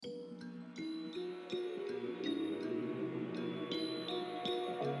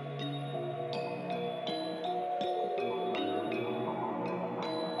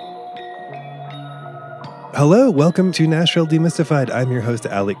Hello, welcome to Nashville Demystified. I'm your host,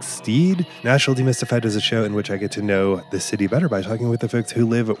 Alex Steed. Nashville Demystified is a show in which I get to know the city better by talking with the folks who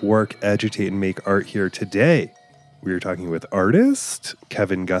live, work, agitate, and make art here today. We are talking with artist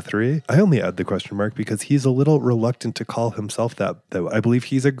Kevin Guthrie. I only add the question mark because he's a little reluctant to call himself that, though. I believe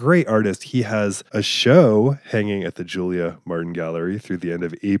he's a great artist. He has a show hanging at the Julia Martin Gallery through the end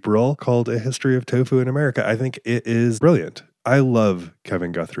of April called A History of Tofu in America. I think it is brilliant. I love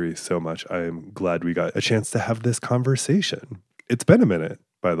Kevin Guthrie so much. I am glad we got a chance to have this conversation. It's been a minute,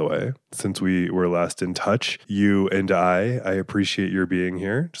 by the way, since we were last in touch. You and I appreciate your being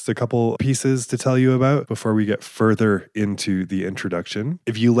here. Just a couple pieces to tell you about before we get further into the introduction.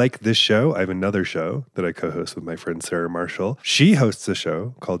 If you like this show, I have another show that I co-host with my friend Sarah Marshall. She hosts a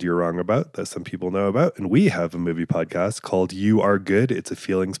show called You're Wrong About that some people know about. And we have a movie podcast called You Are Good. It's a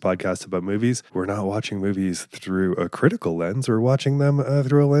feelings podcast about movies. We're not watching movies through a critical lens. We're watching them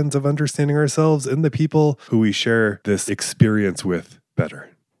through a lens of understanding ourselves and the people who we share this experience with better.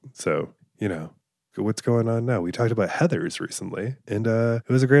 So, what's going on now? We talked about Heathers recently, and it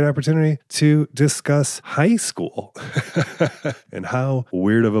was a great opportunity to discuss high school and how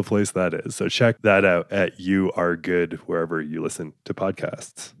weird of a place that is. So check that out at You Are Good, wherever you listen to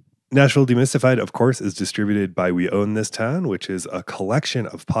podcasts. Nashville Demystified, of course, is distributed by We Own This Town, which is a collection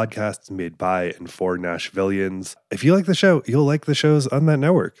of podcasts made by and for Nashvillians. If you like the show, you'll like the shows on that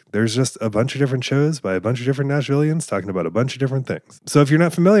network. There's just a bunch of different shows by a bunch of different Nashvillians talking about a bunch of different things. So if you're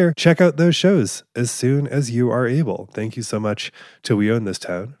not familiar, check out those shows as soon as you are able. Thank you so much to We Own This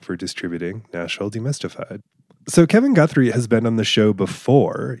Town for distributing Nashville Demystified. So Kevin Guthrie has been on the show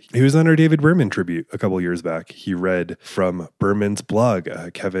before. He was on our David Berman tribute a couple years back. He read from Berman's blog.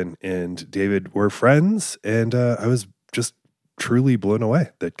 Kevin and David were friends, and I was just truly blown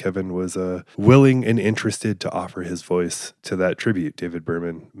away that Kevin was willing and interested to offer his voice to that tribute. David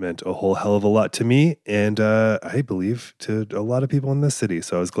Berman meant a whole hell of a lot to me, and I believe to a lot of people in this city.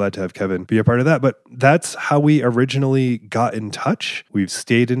 So I was glad to have Kevin be a part of that. But that's how we originally got in touch. We've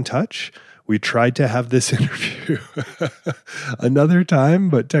stayed in touch. We tried to have this interview another time,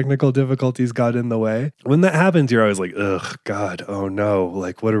 but technical difficulties got in the way. When that happens, you're always like, ugh, God, oh no,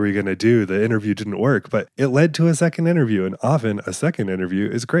 like, what are we going to do? The interview didn't work, but it led to a second interview. And often a second interview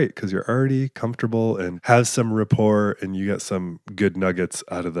is great because you're already comfortable and have some rapport and you get some good nuggets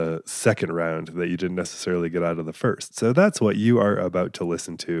out of the second round that you didn't necessarily get out of the first. So that's what you are about to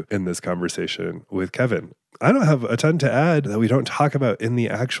listen to in this conversation with Kevin. I don't have a ton to add that we don't talk about in the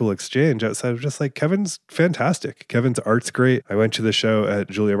actual exchange outside of just like Kevin's fantastic. Kevin's art's great. I went to the show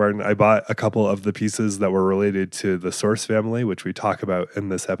at Julia Martin. I bought a couple of the pieces that were related to the Source family, which we talk about in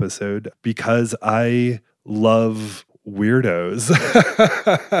this episode, because I love weirdos.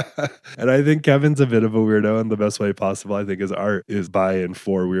 And I think Kevin's a bit of a weirdo in the best way possible. I think his art is by and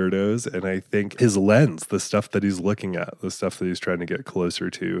for weirdos. And I think his lens, the stuff that he's looking at, the stuff that he's trying to get closer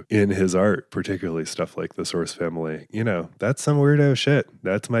to in his art, particularly stuff like the Source family, that's some weirdo shit.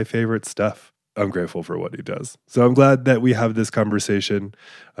 That's my favorite stuff. I'm grateful for what he does. So I'm glad that we have this conversation.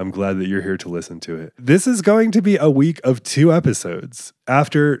 I'm glad that you're here to listen to it. This is going to be a week of 2 episodes.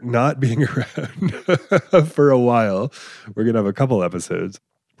 After not being around for a while, we're going to have a couple episodes.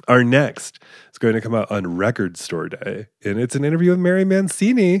 Our next is going to come out on Record Store Day, and it's an interview with Mary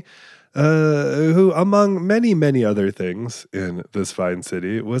Mancini, who, among many, many other things in this fine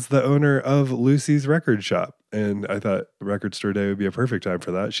city, was the owner of Lucy's Record Shop. And I thought Record Store Day would be a perfect time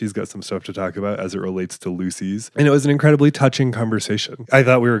for that. She's got some stuff to talk about as it relates to Lucy's. And it was an incredibly touching conversation. I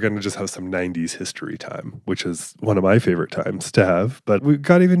thought we were going to just have some 90s history time, which is one of my favorite times to have. But we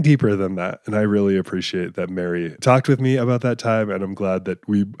got even deeper than that. And I really appreciate that Mary talked with me about that time. And I'm glad that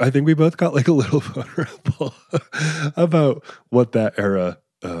I think we both got like a little vulnerable about what that era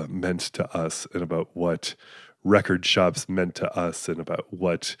meant to us and about what record shops meant to us and about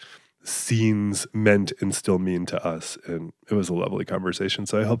what scenes meant and still mean to us. And it was a lovely conversation.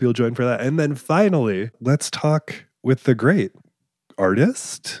 So I hope you'll join for that. And then finally, let's talk with the great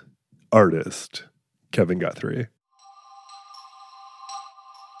artist, Kevin Guthrie.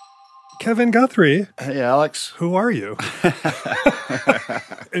 Kevin Guthrie. Hey, Alex. Who are you?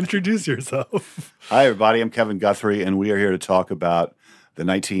 Introduce yourself. Hi, everybody. I'm Kevin Guthrie, and we are here to talk about the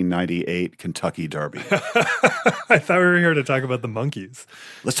 1998 Kentucky Derby. I thought we were here to talk about the Monkees.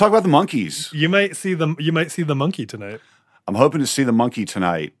 Let's talk about the Monkees. You might see the monkey tonight. I'm hoping to see the monkey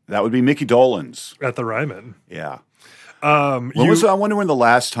tonight. That would be Mickey Dolenz at the Ryman. Yeah. I wonder when the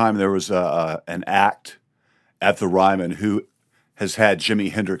last time there was an act at the Ryman who has had Jimi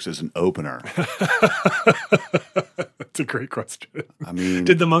Hendrix as an opener. That's a great question. I mean,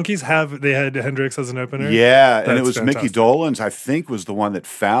 did the Monkees they had Hendrix as an opener? Yeah, and it was fantastic. Mickey Dolenz, I think, was the one that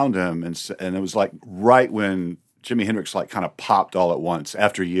found him, and it was like right when Jimi Hendrix like kind of popped all at once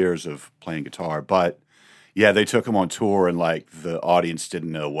after years of playing guitar. But yeah, they took him on tour, and like the audience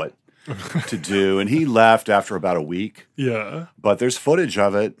didn't know what to do, and he left after about a week. Yeah, but there's footage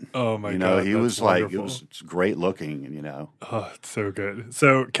of it. Oh my god, he was wonderful. Like it's great looking, and oh, it's so good.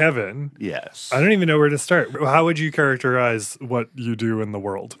 So Kevin, yes, I don't even know where to start. How would you characterize what you do in the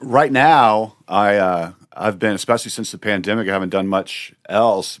world right now? I've been, especially since the pandemic, I haven't done much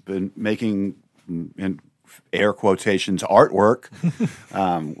else. Been making, in air quotations, artwork,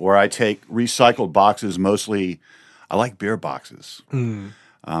 where I take recycled boxes. Mostly, I like beer boxes.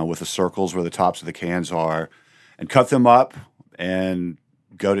 With the circles where the tops of the cans are, and cut them up and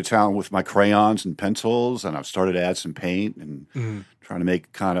go to town with my crayons and pencils. And I've started to add some paint and trying to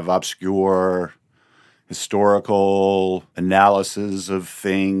make kind of obscure historical analysis of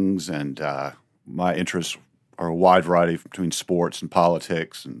things. And my interests are a wide variety between sports and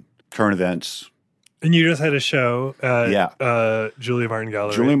politics and current events. And you just had a show at Julia Martin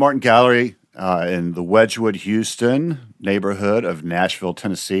Gallery. Julia Martin Gallery. In the Wedgwood, Houston neighborhood of Nashville,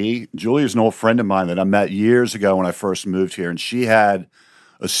 Tennessee. Julia's an old friend of mine that I met years ago when I first moved here, and she had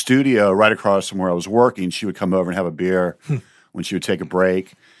a studio right across from where I was working. She would come over and have a beer when she would take a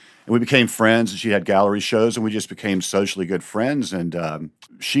break. And we became friends, and she had gallery shows, and we just became socially good friends. And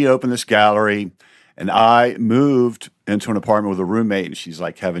she opened this gallery, and I moved into an apartment with a roommate, and she's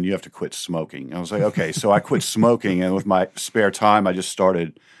like, Kevin, you have to quit smoking. And I was like, okay. So I quit smoking, and with my spare time, I just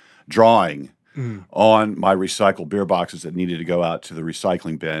started drawing on my recycled beer boxes that needed to go out to the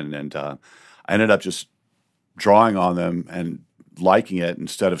recycling bin. And I ended up just drawing on them and liking it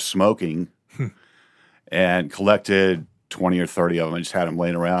instead of smoking and collected 20 or 30 of them. I just had them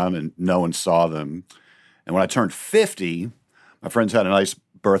laying around and no one saw them. And when I turned 50, my friends had a nice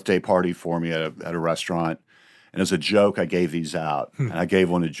birthday party for me at a restaurant. And as a joke, I gave these out. And I gave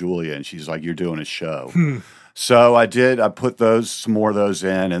one to Julia, and she's like, you're doing a show. So I did. I put some more of those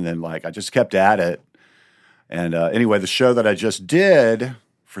in, and then like I just kept at it. And anyway, the show that I just did,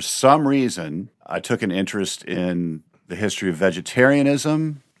 for some reason, I took an interest in the history of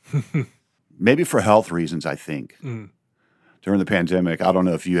vegetarianism, maybe for health reasons, I think. During the pandemic, I don't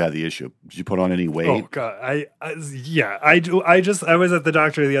know if you had the issue. Did you put on any weight? Oh God, I do. I was at the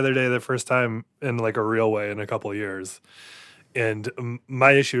doctor the other day, the first time in like a real way in a couple of years. And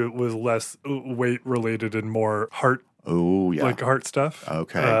my issue was less weight related and more heart. Oh yeah, like heart stuff.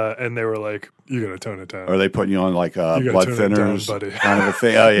 Okay. And they were like, "You gotta tone it down." Are they putting you on like blood thinners, down, buddy. kind of a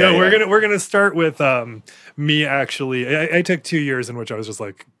thing? Oh yeah. No, we're gonna start with me actually. I took 2 years in which I was just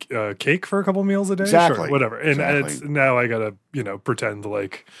like cake for a couple meals a day. Exactly. Sure, whatever. And it's now I gotta pretend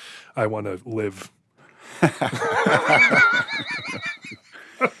like I want to live.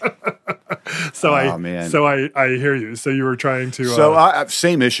 So I hear you. So you were trying to. So I have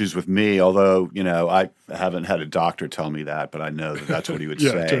same issues with me, although I haven't had a doctor tell me that, but I know that's what he would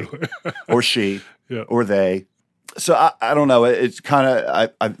say, totally. or she, or they. So I don't know. It's kind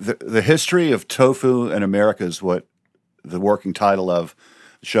of the history of tofu in America is what the working title of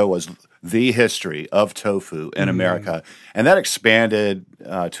the show was. The history of tofu in America, and that expanded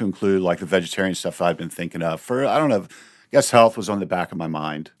to include like the vegetarian stuff I've been thinking of for I don't know. I guess health was on the back of my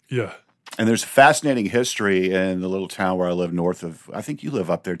mind. Yeah. And there's a fascinating history in the little town where I live north of, I think you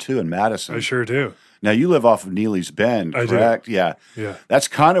live up there too, in Madison. I sure do. Now, you live off of Neely's Bend, correct? I do. Yeah. That's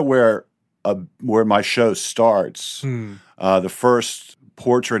kind of where my show starts. The first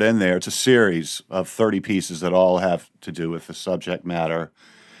portrait in there, it's a series of 30 pieces that all have to do with the subject matter,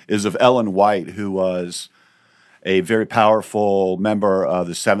 is of Ellen White, who was a very powerful member of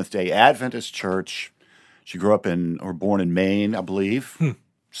the Seventh-day Adventist Church. She grew up born in Maine, I believe.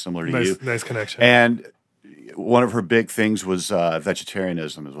 Similar to you. Nice connection. And one of her big things was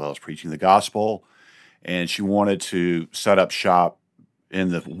vegetarianism as well as preaching the gospel. And she wanted to set up shop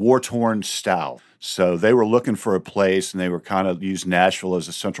in the war-torn South. So they were looking for a place, and they were kind of used Nashville as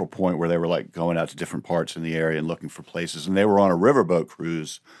a central point where they were like going out to different parts in the area and looking for places. And they were on a riverboat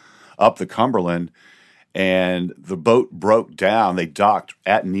cruise up the Cumberland, and the boat broke down. They docked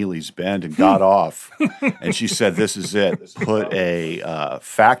at Neely's Bend and got off. And she said, this is it. Put a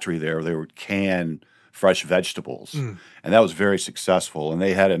factory there where they would can fresh vegetables. And that was very successful. And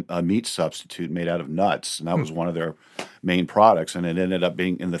they had a meat substitute made out of nuts. And that was one of their main products. And it ended up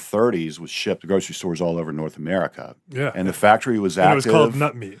being, in the 30s, was shipped to grocery stores all over North America. Yeah. And the factory was active. And it was called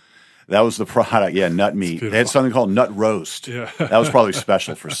Nut Meat. That was the product. Yeah, nut meat. They had something called nut roast. Yeah. That was probably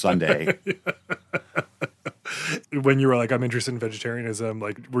special for Sunday. When you were like, I'm interested in vegetarianism,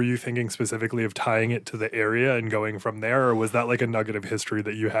 like, were you thinking specifically of tying it to the area and going from there? Or was that like a nugget of history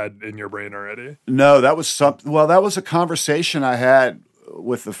that you had in your brain already? No, that was that was a conversation I had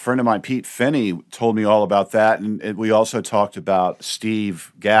with a friend of mine, Pete Finney, told me all about that. And we also talked about Stephen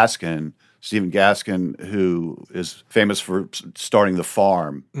Gaskin, who is famous for starting the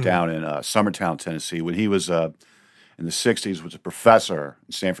farm down in Summertown, Tennessee. When he was in the 60s, was a professor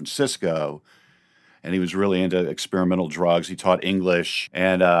in San Francisco, and he was really into experimental drugs. He taught English,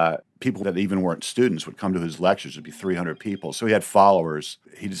 and people that even weren't students would come to his lectures. It'd be 300 people. So he had followers.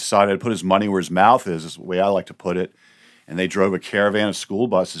 He decided to put his money where his mouth is the way I like to put it. And they drove a caravan of school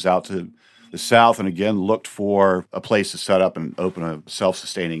buses out to the South and again looked for a place to set up and open a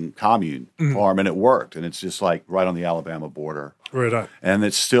self-sustaining commune farm, and it worked. And it's just like right on the Alabama border. Right on. And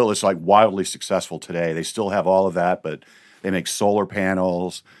it's like wildly successful today. They still have all of that, but they make solar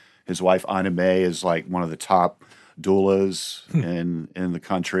panels. His wife, Ina May, is like one of the top doulas in the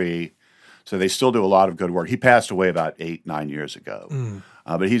country. So they still do a lot of good work. He passed away about 8-9 years ago.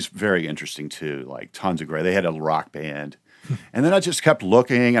 But he's very interesting too, like tons of great. They had a rock band. And then I just kept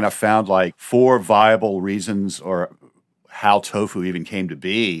looking and I found like 4 viable reasons or how tofu even came to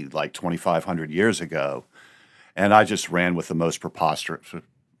be like 2,500 years ago. And I just ran with the most preposterous,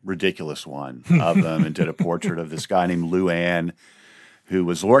 ridiculous one of them and did a portrait of this guy named Luann, who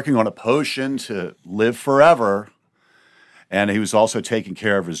was working on a potion to live forever. And he was also taking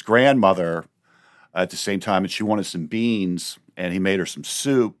care of his grandmother at the same time. And she wanted some beans, and he made her some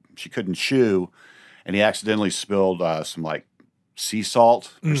soup. She couldn't chew. And he accidentally spilled some like sea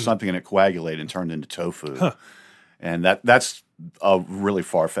salt or something, and it coagulated and turned into tofu. And that's a really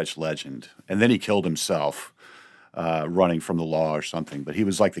far-fetched legend. And then he killed himself running from the law or something. But he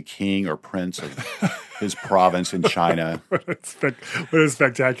was like the king or prince of his province in China. What a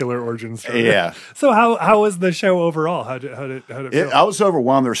spectacular origin story. Yeah. So how was the show overall? How did it feel? I was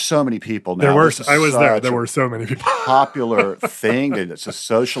overwhelmed. There were so many people now. I was there. There were so many people. Popular thing. It's a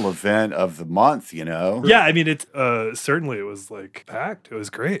social event of the month, you know? Yeah, I mean, it's certainly it was like packed. It was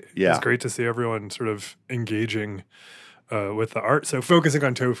great. Yeah. It was great to see everyone sort of engaging with the art. So focusing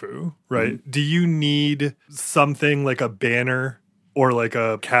on tofu, right? Do you need something like a banner or like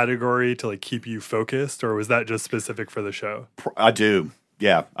a category to like keep you focused, or was that just specific for the show? I do.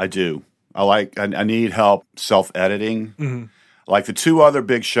 Yeah, I do. I need help self-editing. Like the 2 other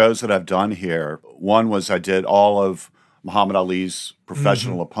big shows that I've done here, one was I did all of Muhammad Ali's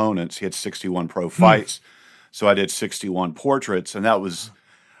professional opponents. He had 61 pro fights. So I did 61 portraits, and that was,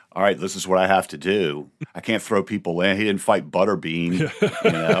 all right, this is what I have to do. I can't throw people in. He didn't fight Butterbean.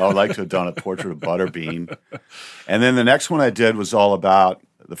 I'd like to have done a portrait of Butterbean. And then the next one I did was all about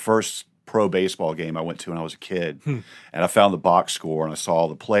the first pro baseball game I went to when I was a kid. And I found the box score, and I saw all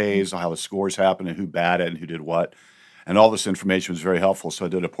the plays, how the scores happened, and who batted and who did what. And all this information was very helpful, so I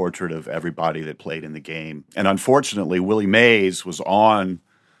did a portrait of everybody that played in the game. And unfortunately, Willie Mays was on,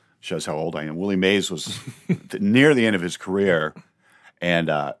 shows how old I am, Willie Mays was near the end of his career and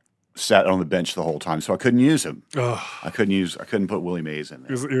sat on the bench the whole time, so I couldn't use him. I couldn't put Willie Mays in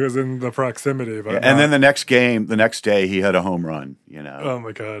there. He was in the proximity. But and then the next day, he had a home run, you know. Oh,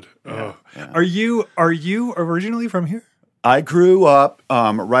 my God. Yeah. Are you originally from here? I grew up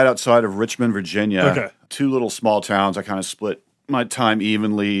right outside of Richmond, Virginia. Okay. 2 little small towns. I kind of split my time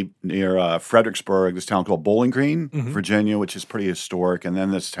evenly near Fredericksburg, this town called Bowling Green, Virginia, which is pretty historic, and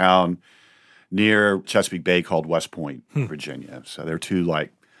then this town near Chesapeake Bay called West Point, Virginia. So they're 2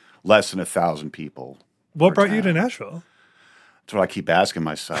 like less than 1,000 people. What brought you to Nashville? That's what I keep asking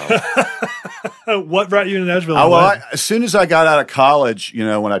myself. What brought you to Nashville? As soon as I got out of college,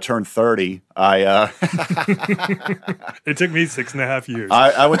 when I turned 30, it took me 6.5 years.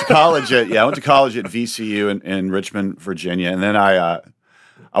 I went to college at VCU in Richmond, Virginia, and then I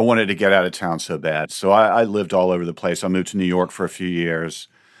wanted to get out of town so bad. So I lived all over the place. I moved to New York for a few years.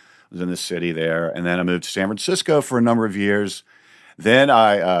 I was in the city there, and then I moved to San Francisco for a number of years. Then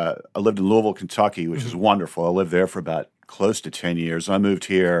I lived in Louisville, Kentucky, which is wonderful. I lived there for about close to 10 years. I moved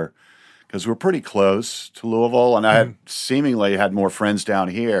here because we're pretty close to Louisville, and I had seemingly had more friends down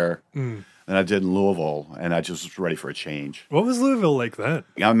here than I did in Louisville, and I just was ready for a change. What was Louisville like then?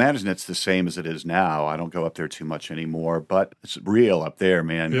 I imagine it's the same as it is now. I don't go up there too much anymore, but it's real up there,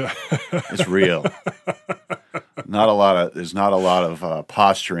 man. Yeah. It's real. There's not a lot of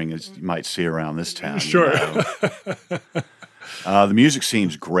posturing as you might see around this town. Sure. The music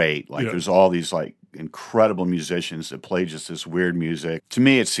scene's great. There's all these incredible musicians that play just this weird music. To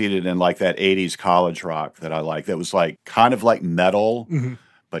me, it's seated in that 80s college rock that I like. That was kind of like metal,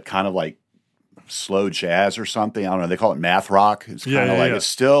 but kind of like slow jazz or something. I don't know. They call it math rock. It's kind of it's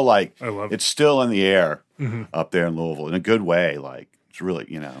still I love it. It's still in the air. up there in Louisville in a good way. Like, it's really,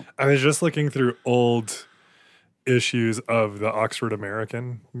 I was just looking through old issues of the Oxford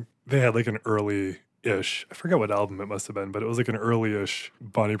American. They had like an early-ish, I forget what album it must have been, but it was like an early-ish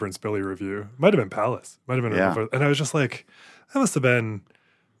Bonnie Prince Billy review. Might have been Palace. Might have been. And I was just like, that must have been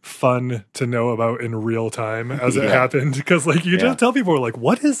fun to know about in real time as it happened, because like you just tell people like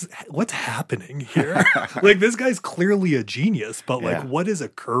what's happening here. Like, this guy's clearly a genius, but like what is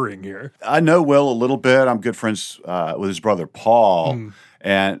occurring here? I know Will a little bit. I'm good friends with his brother Paul.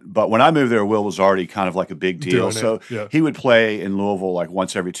 But when I moved there, Will was already kind of like a big deal. He would play in Louisville like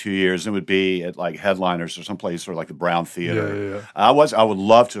once every 2 years. And it would be at like Headliners or someplace sort of like the Brown Theater. I would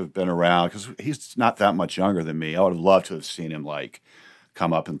love to have been around because he's not that much younger than me. I would have loved to have seen him like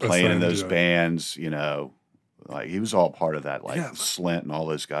come up and playing in those bands, like he was all part of that, like Slint and all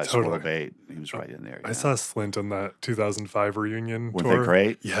those guys. Totally. Bait, he was right in there. I saw Slint on that 2005 reunion tour. Weren't they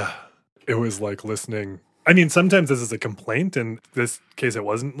great? Yeah. It was like listening. I mean, sometimes this is a complaint. In this case, it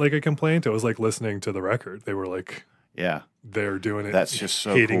wasn't like a complaint. It was like listening to the record. They were like, they're doing it. That's just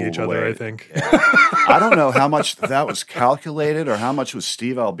so hating cool each other, I think. Yeah. I don't know how much that was calculated or how much was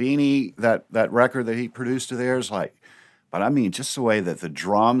Steve Albini, that record that he produced to theirs, like. But I mean, just the way that the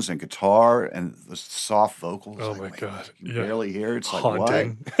drums and guitar and the soft vocals. Oh my God. You can barely hear it. It's like,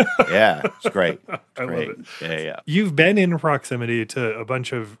 haunting. What? Yeah, it's great. I love it. Yeah. You've been in proximity to a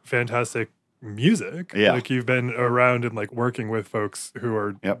bunch of fantastic music. Yeah. Like, you've been around and like working with folks who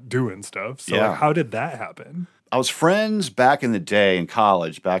are doing stuff. So like, how did that happen? I was friends back in the day in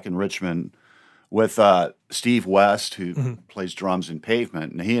college, back in Richmond, with Steve West, who plays drums in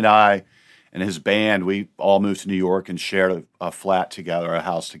Pavement. And he and I and his band, we all moved to New York and shared a flat together, a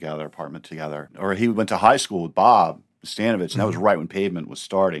house together, apartment together. Or he went to high school with Bob Stanovich, and that was right when Pavement was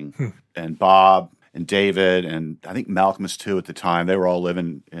starting. And Bob and David and I think Malcolmus too at the time, they were all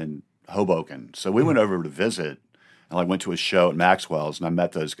living in Hoboken. So we went over to visit and like went to a show at Maxwell's, and I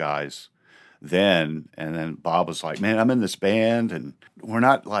met those guys then. And then Bob was like, man, I'm in this band and we're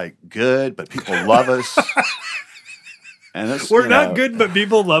not like good, but people love us. And this, we're not good, but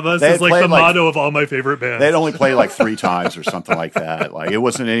people love us. It's like the motto of all my favorite bands. They'd only play like 3 times or something like that. Like, it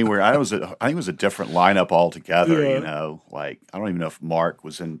wasn't anywhere. I think it was a different lineup altogether. Like, I don't even know if Mark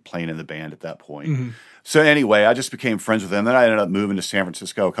was playing in the band at that point. So anyway, I just became friends with them. Then I ended up moving to San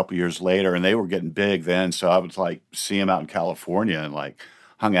Francisco a couple years later, and they were getting big then. So I would like see them out in California and like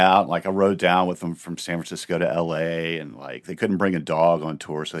hung out. Like, I rode down with them from San Francisco to L.A. and like they couldn't bring a dog on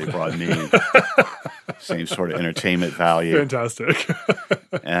tour, so they brought me. Same sort of entertainment value. Fantastic.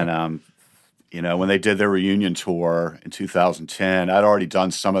 And when they did their reunion tour in 2010, I'd already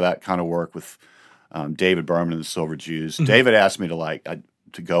done some of that kind of work with David Berman and the Silver Jews. David asked me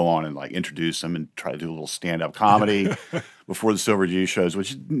to go on and like introduce them and try to do a little stand-up comedy before the Silver Jews shows,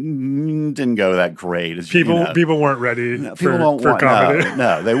 which didn't go that great. People weren't ready for comedy.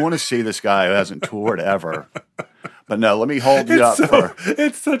 No, they want to see this guy who hasn't toured ever. But no, let me hold you up for...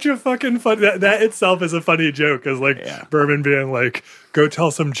 It's such a fucking fun... That itself is a funny joke, is like Berman being like, go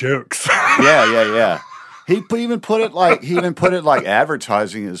tell some jokes. Yeah. He even put it like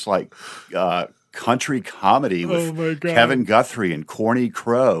advertising is like country comedy with Kevin Guthrie and Corny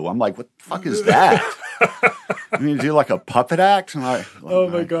Crow. I'm like, what the fuck is that? I mean, do like a puppet act? Like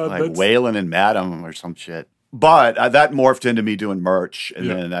Waylon and Madam or some shit. But that morphed into me doing merch, and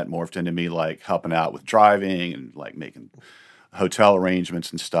then that morphed into me like helping out with driving and like making hotel arrangements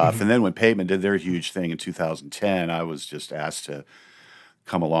and stuff. And then when Pavement did their huge thing in 2010, I was just asked to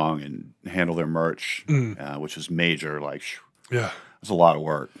come along and handle their merch, which was major. Like, it was a lot of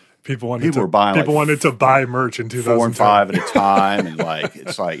work. People wanted to buy merch in 2010. 4 and 5 at a time, and like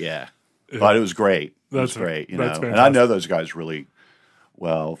it's like but it was great. That's great, Fantastic. And I know those guys really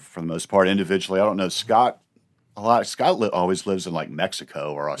well for the most part individually. I don't know Scott. Scott always lives in like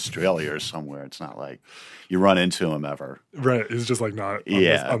Mexico or Australia or somewhere. It's not like you run into him ever. Right. He's just like not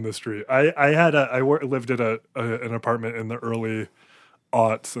on the street. I lived at an apartment in the early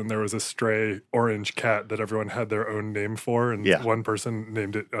aughts, and there was a stray orange cat that everyone had their own name for, and one person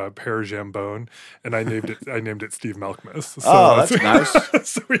named it Pear Jambone, and I named it Steve Malcolmus. So that's nice.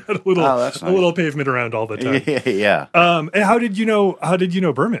 So we had a little Pavement around all the time. Yeah. And how did you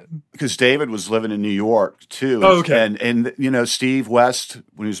know Berman? Because David was living in New York too. Oh, okay. And Steve West,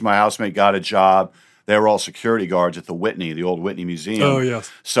 when he was my housemate, got a job. They were all security guards at the old Whitney Museum. Oh,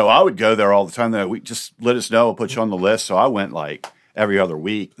 yes. So I would go there all the time. We just let us know, we'll put you on the list. So I went like every other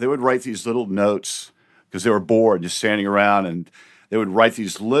week. They would write these little notes because they were bored just standing around, and they would write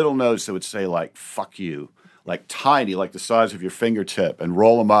these little notes that would say like, fuck you, like tiny, like the size of your fingertip, and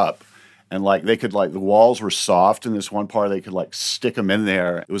roll them up And like they could like the walls were soft in this one part. They could like stick them in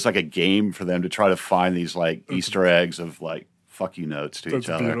there. It was like a game for them to try to find these like Easter eggs of like fuck you notes to That's each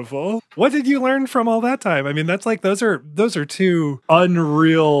other. beautiful. What did you learn from all that time? I mean, that's like those are two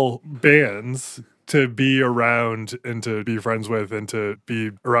unreal bands to be around and to be friends with and to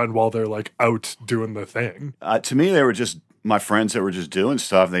be around while they're like out doing the thing. To me, they were just my friends that were just doing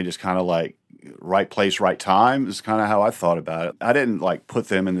stuff. And they just kind of like right place, right time is kind of how I thought about it. I didn't like put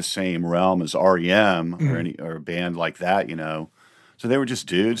them in the same realm as REM or a band like that, you know. So they were just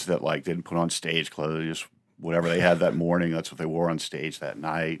dudes that like didn't put on stage clothes, just whatever they had that morning, that's what they wore on stage that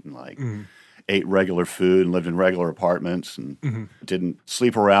night, and like ate regular food and lived in regular apartments and didn't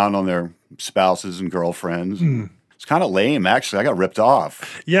sleep around on their spouses and girlfriends. It's kind of lame, actually. I got ripped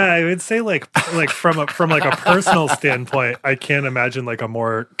off. Yeah, I would say like from like a personal standpoint, I can't imagine like a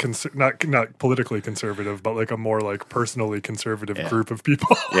more not politically conservative, but like a more like personally conservative group of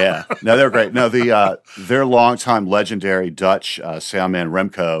people. Yeah, no, they're great. No, their longtime legendary Dutch soundman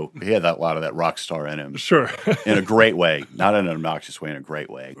Remco, he had a lot of that rock star in him. Sure, in a great way, not in an obnoxious way, in a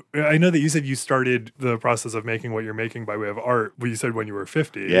great way. I know that you said you started the process of making what you're making by way of art. You said when you were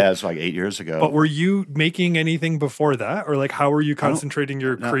 50. Yeah, it's like 8 years ago. But were you making anything before that, or like how were you concentrating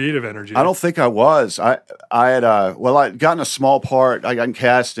your creative energy? I don't think I was. I had I'd gotten a small part. I got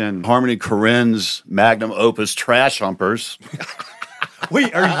cast in Harmony Korine's magnum opus Trash Humpers.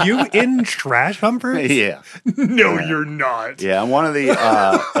 Wait, are you in Trash Humpers? Yeah. No, you're not. Yeah, I'm one of the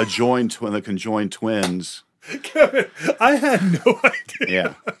the conjoined twins. Kevin, I had no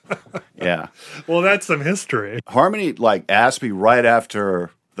idea. Yeah. Well, that's some history. Harmony like asked me right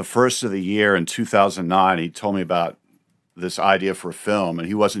after the first of the year in 2009. He told me about this idea for a film, and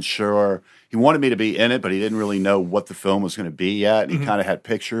he wasn't sure. He wanted me to be in it, but he didn't really know what the film was going to be yet. And he kind of had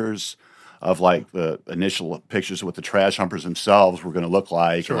pictures of like the initial pictures of what the Trash Humpers themselves were going to look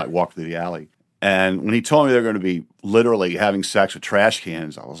like, and like walk through the alley. And when he told me they were going to be literally having sex with trash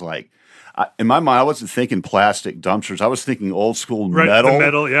cans, I was like, in my mind, I wasn't thinking plastic dumpsters. I was thinking old school metal. The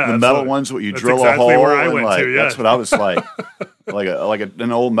metal, yeah. The metal ones where you drill exactly a hole. Where I went like, to, yeah. That's what I was like.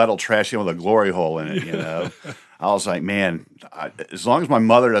 An old metal trash can with a glory hole in it, you know. I was like, man, as long as my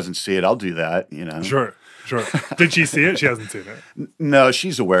mother doesn't see it, I'll do that, you know. Sure. Did she see it? She hasn't seen it. No,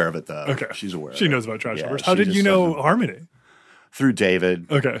 she's aware of it, though. Okay. She's aware She of knows it. about Trash Yeah, Humpers. How she did you just know doesn't- Harmony? Through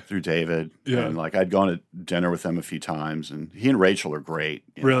David. Okay. Through David. Yeah. And like I'd gone to dinner with them a few times, and he and Rachel are great.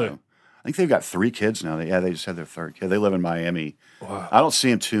 You Really? know? I think they've got 3 kids now. They just had their 3rd kid. They live in Miami. Wow. I don't see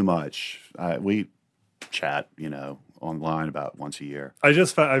them too much. We chat, you know, online about once a year. I've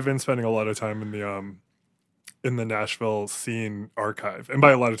been spending a lot of time in the Nashville scene archive. And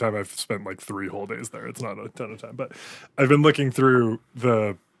by a lot of time, I've spent like 3 whole days there. It's not a ton of time, but I've been looking through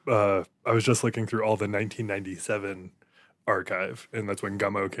I was just looking through all the 1997 archive, and that's when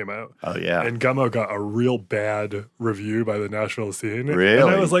Gummo came out. Oh, yeah. And Gummo got a real bad review by the Nashville scene. Really?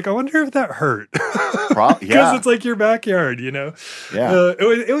 And I was like, I wonder if that hurt. Yeah. Because it's like your backyard, you know? Yeah.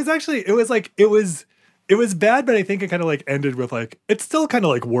 It was bad, but I think it kind of like ended with like, it's still kind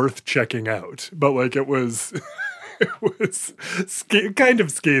of like worth checking out. But like it was kind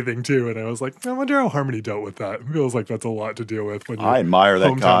of scathing too. And I was like, I wonder how Harmony dealt with that. It feels like that's a lot to deal with when you I admire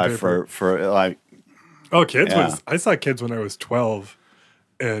that hometown guy paper. for like, Oh, Kids Yeah. I saw Kids when I was 12,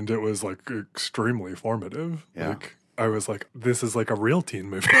 and it was like extremely formative. Yeah. Like I was like, this is like a real teen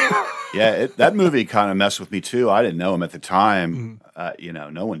movie. yeah, that movie kind of messed with me too. I didn't know him at the time. You know,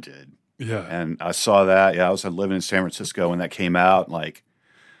 no one did. Yeah. And I saw that. Yeah, I was living in San Francisco when that came out. Like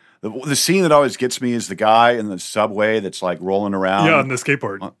the scene that always gets me is the guy in the subway that's like rolling around. Yeah, on the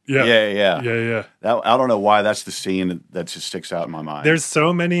skateboard. Yeah. Yeah. I don't know why that's the scene that just sticks out in my mind. There's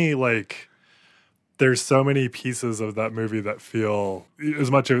so many pieces of that movie that feel,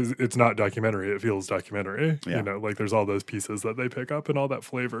 as much as it's not documentary, it feels documentary. Yeah. You know, like there's all those pieces that they pick up and all that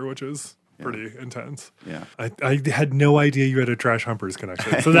flavor, which is pretty intense. Yeah. I had no idea you had a Trash Humpers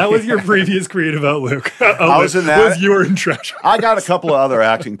connection. So that was your previous creative outlook. I was in that. You were in Trash Humpers. I got a couple of other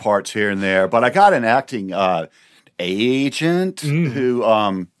acting parts here and there, but I got an acting agent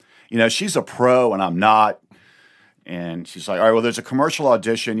who, you know, she's a pro and I'm not. And she's like, all right, well, there's a commercial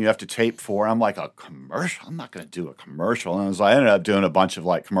audition you have to tape for. And I'm like, a commercial? I'm not going to do a commercial. And I ended up doing a bunch of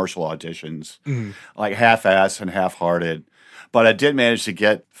like commercial auditions, like half-assed and half-hearted. But I did manage to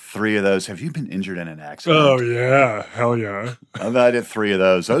get 3 of those. Have you been injured in an accident? Oh, yeah. Hell yeah. I did 3 of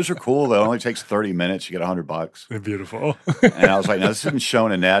those. Those are cool, though. It only takes 30 minutes. You get $100. They're beautiful. And I was like, no, this isn't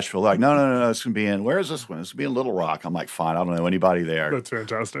shown in Nashville. They're like, no. This can be in, where is this one? This can be in Little Rock. I'm like, fine. I don't know anybody there. That's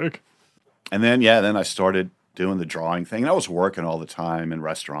fantastic. And then, then I started doing the drawing thing. And I was working all the time in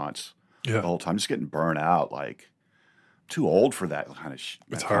restaurants Yeah. the whole time, just getting burnt out. Like, too old for that kind of It's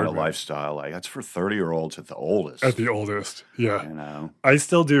that hard, kind of man. lifestyle. Like that's for 30-year-olds at the oldest. At the oldest, yeah. you know. I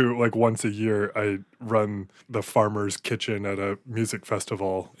still do, like, once a year, I run the Farmer's Kitchen at a music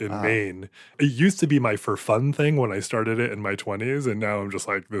festival in Maine. It used to be my for fun thing when I started it in my 20s, and now I'm just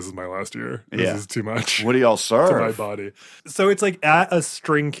like, this is my last year. This Yeah. is too much What do y'all to my serve? body. So it's like at a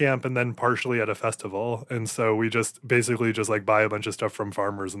string camp and then partially at a festival. And so we just basically just like buy a bunch of stuff from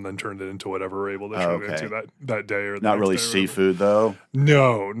farmers and then turn it into whatever we're able to turn it okay. into that day or the Not next really day or whatever. seafood though.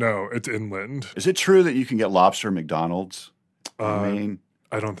 No, it's inland. Is it true that you can get lobster at McDonald's? I mean,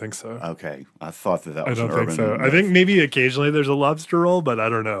 I don't think so. okay. I thought that I was don't an think urban so. I myth. think maybe occasionally there's a lobster roll, but I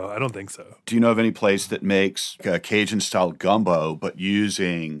don't know. I don't think so. Do you know of any place that makes Cajun-style gumbo, but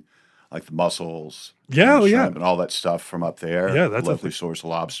using like the mussels, Yeah, and oh, yeah. shrimp and all that stuff from up there? Yeah, that's a locally sourced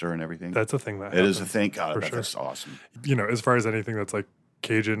lobster and everything. That's a thing that It is a happens. thing. God, for that's sure. awesome. You know, as far as anything that's like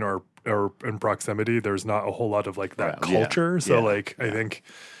Cajun or in proximity, there's not a whole lot of like that Right, yeah, culture. So yeah, like I think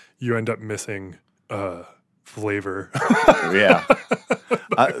you end up missing flavor. Yeah.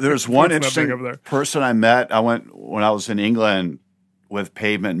 There's one There's nothing interesting over there. person I met. I went when I was in England with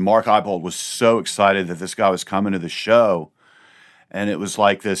Pavement. And Mark Eibold was so excited that this guy was coming to the show. And it was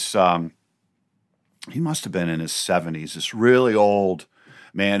like this, he must have been in his 70s, this really old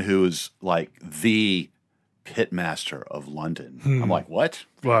man who was like the pitmaster of London. I'm like, what?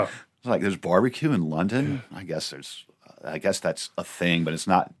 Wow. It's like, there's barbecue in London? I guess that's a thing, but it's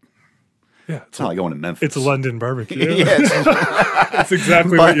not. Yeah. It's not like going to Memphis. It's a London barbecue. Yeah, it's- That's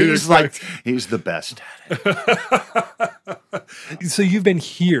exactly but what you'd he's expect. like, he's the best at it. So you've been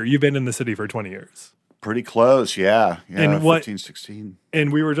here. You've been in the city for 20 years. Pretty close, yeah. And what- 15, 16.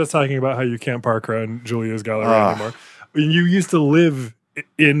 And we were just talking about how you can't park around Julia's Gallery anymore. You used to live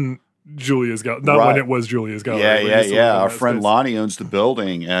in Julia's Gallery, not when Right. it was Julia's Gallery. Yeah, but you yeah, used to live yeah. in Our that friend space. Lonnie owns the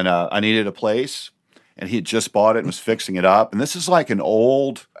building, and I needed a place, and he had just bought it and was fixing it up. And this is like an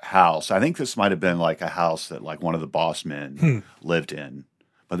old house. I think this might have been like a house that like one of the boss men lived in.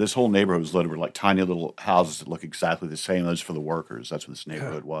 But this whole neighborhood was littered with like tiny little houses that look exactly the same. Those for the workers. That's what this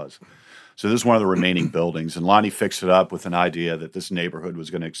neighborhood was. So this is one of the remaining buildings. And Lonnie fixed it up with an idea that this neighborhood was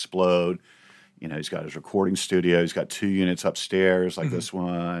going to explode. You know, he's got his recording studio. He's got 2 units upstairs, like this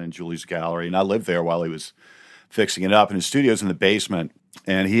one, and Julie's Gallery. And I lived there while he was fixing it up. And his studio's in the basement.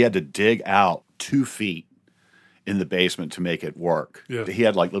 And he had to dig out 2 feet in the basement to make it work. Yeah. He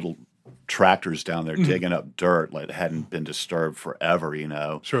had like little tractors down there digging up dirt like it hadn't been disturbed forever, you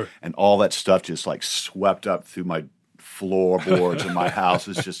know. Sure. And all that stuff just like swept up through my floorboards, and my house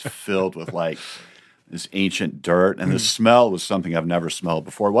is just filled with like this ancient dirt. And the smell was something I've never smelled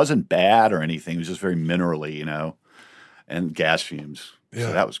before. It wasn't bad or anything. It was just very minerally, you know, and gas fumes. Yeah.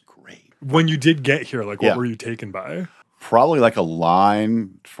 So that was great. When you did get here, like, what Yeah. were you taken by? Probably like a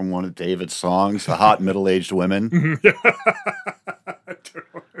line from one of David's songs, "The Hot Middle-Aged Women."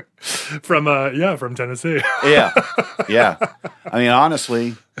 From Tennessee. Yeah, yeah. I mean,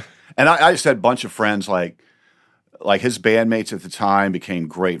 honestly, and I just had a bunch of friends like his bandmates at the time became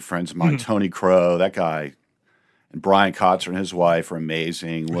great friends of mine. Tony Crow, that guy, and Brian Kotzer and his wife are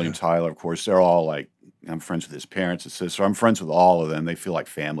amazing. William Tyler, of course, they're all like, I'm friends with his parents and sister. I'm friends with all of them. They feel like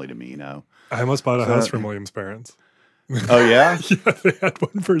family to me, you know. I almost bought a house from William's parents. Oh yeah, Yeah, they had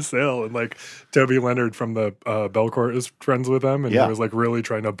one for sale, and like Toby Leonard from the Belcourt is friends with them, and Yeah. he was like really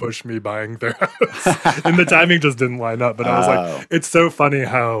trying to push me buying their house, and the timing just didn't line up. But I was Oh. like, it's so funny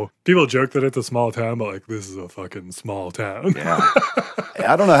how people joke that it's a small town, but like this is a fucking small town. yeah.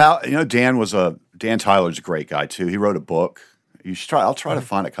 I don't know how, you know. Dan Tyler's a great guy too. He wrote a book. You should try. I'll try to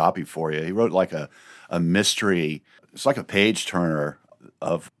find a copy for you. He wrote like a mystery. It's like a page turner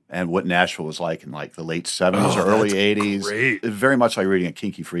of and what Nashville was like in like the late 70s or early that's 80s. great. It's very much like reading a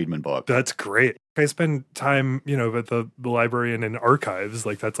Kinky Friedman book. That's great. I spend time, you know, at the library and in archives.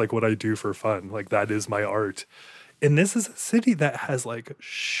 Like that's like what I do for fun. Like that is my art. And this is a city that has like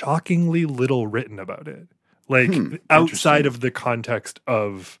shockingly little written about it. Like outside interesting. of the context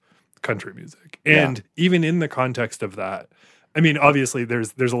of country music. Yeah. And even in the context of that, I mean, obviously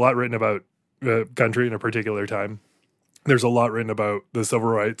there's a lot written about country in a particular time. There's a lot written about the civil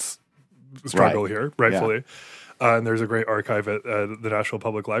rights struggle Right. here, rightfully. And there's a great archive at the National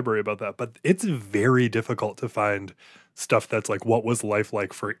Public Library about that. But it's very difficult to find stuff that's like, what was life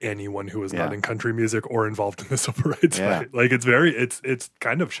like for anyone who was not Yeah. in country music or involved in the civil rights Yeah. fight? Like, it's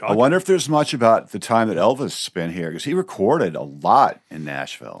kind of I shocking. wonder if there's much about the time that Elvis spent here because he recorded a lot in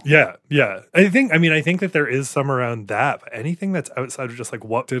Nashville. Yeah. I think that there is some around that, but anything that's outside of just like,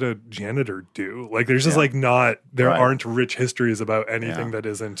 what did a janitor do? Like, there's just like there Right. aren't rich histories about anything Yeah. that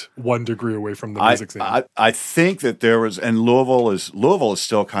isn't 1 degree away from the music scene. I think that there was, and Louisville is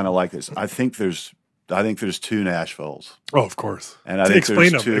still kind of like this. I think there's I think there's two Nashvilles. Oh, of course. And I think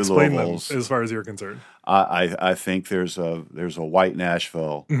explain there's them. two Explain them Louisvilles. as far as you're concerned. I think there's a white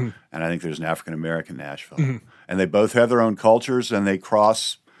Nashville, Mm-hmm. and I think there's an African American Nashville, and they both have their own cultures, and they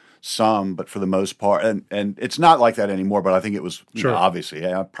cross some, but for the most part, and it's not like that anymore. But I think it was Sure. obviously,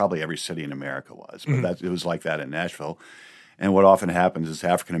 probably every city in America was, but it was like that in Nashville. And what often happens is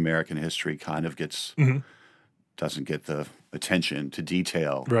African American history kind of doesn't get the attention to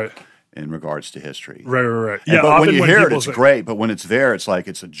detail Right. in regards to history. Right. And- Yeah, but when often you hear it, people it's say- great. But when it's there, it's like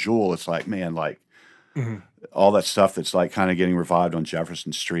it's a jewel. It's like, man, like all that stuff that's like kind of getting revived on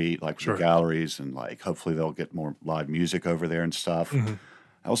Jefferson Street, like Sure. the galleries, and like hopefully they'll get more live music over there and stuff.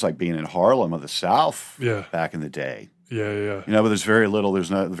 That was like being in Harlem of the South Yeah. back in the day. Yeah. You know, but there's very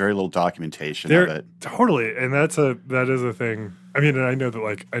little documentation There, of it. totally, and that is a thing. I mean, and I know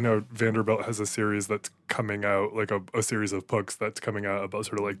that I know Vanderbilt has a series that's coming out, like a series of books that's coming out about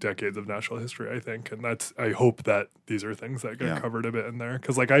sort of like decades of national history. I think, and I hope that these are things that get Yeah. covered a bit in there,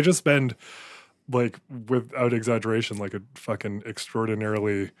 because I just spend, like, without exaggeration, like a fucking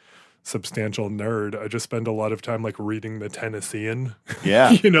extraordinarily substantial nerd. I just spend a lot of time like reading the Tennessean. Yeah.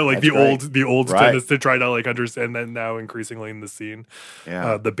 Like That's the great. old Right. Tennessee, to try to like understand that now increasingly in the scene.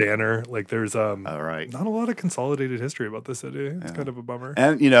 Yeah. The banner, like there's All right. not a lot of consolidated history about the city. It's kind of a bummer.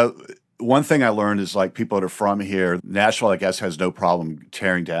 And, you know, one thing I learned is like people that are from here, Nashville, I guess, has no problem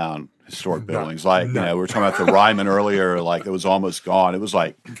tearing down historic buildings. Like, you know, we were talking about the Ryman earlier, like it was almost gone. It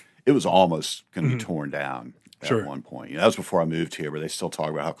was almost going to be torn down Sure. at one point. You know, that was before I moved here, but they still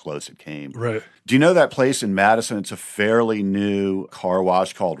talk about how close it came. Right. Do you know that place in Madison? It's a fairly new car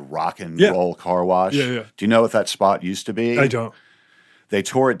wash called Rock and Yeah. Roll Car Wash. Yeah. Do you know what that spot used to be? I don't. They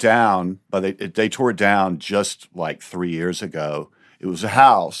tore it down, but they tore it down just like 3 years ago. It was a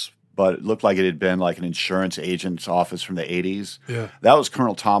house, but it looked like it had been like an insurance agent's office from the 80s. Yeah. That was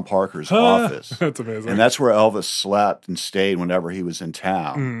Colonel Tom Parker's office. That's amazing. And that's where Elvis slept and stayed whenever he was in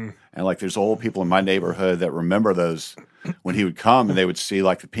town. And like there's old people in my neighborhood that remember those when he would come and they would see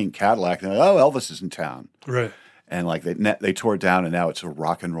like the pink Cadillac and they're like, oh, Elvis is in town. Right. And like they tore it down and now it's a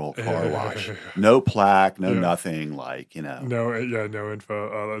rock and roll car wash. No plaque, no nothing, like, you know. No info.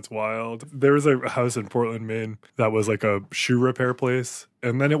 Oh, that's wild. There was a house in Portland, Maine that was like a shoe repair place.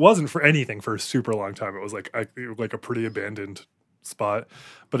 And then it wasn't for anything for a super long time. It was like a pretty abandoned spot,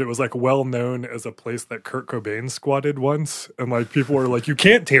 but it was like well known as a place that Kurt Cobain squatted once. And like people were like, you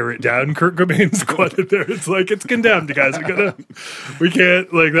can't tear it down. Kurt Cobain squatted there. It's like, it's condemned, you guys. We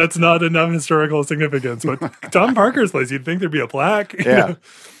can't, like, that's not enough historical significance. But Tom Parker's place, you'd think there'd be a plaque. you Yeah. know?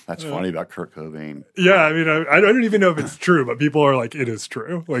 That's funny about Kurt Cobain. Yeah, I mean, I don't even know if it's true, but people are like, it is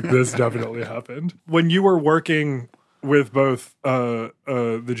true. Like, this definitely happened. When you were working with both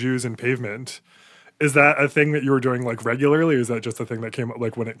the Jews and Pavement, is that a thing that you were doing like regularly, or is that just a thing that came up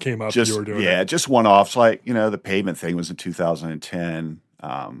like when it came up you were doing it? Just one-offs. Like, you know, the Pavement thing was in 2010.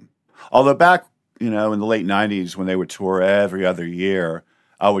 Although back, you know, in the late 90s when they would tour every other year,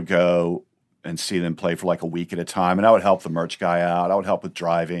 I would go and see them play for like a week at a time, and I would help the merch guy out. I would help with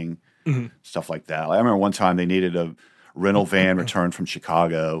driving, stuff like that. Like, I remember one time they needed a rental van returned from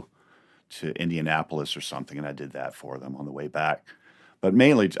Chicago to Indianapolis or something, and I did that for them on the way back. But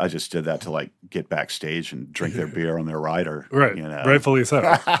mainly, I just did that to like get backstage and drink their beer on their rider, Right, You know, rightfully so.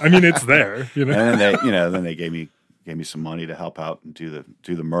 I mean, it's there, you know. and then they gave me some money to help out and do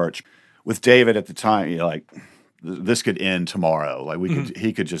the merch. With David at the time, you know, like this could end tomorrow. Like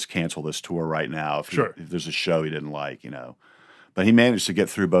he could just cancel this tour right now if there's a show he didn't like, you know. But he managed to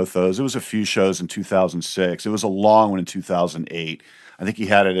get through both those. It was a few shows in 2006. It was a long one in 2008. I think he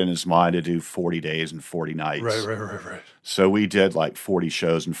had it in his mind to do 40 days and 40 nights. Right. So we did like 40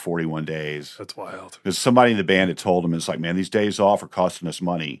 shows in 41 days. That's wild. Because somebody in the band had told him, it's like, man, these days off are costing us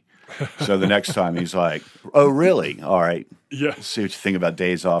money. So the next time he's like, oh, really? All right. Yeah. Let's see what you think about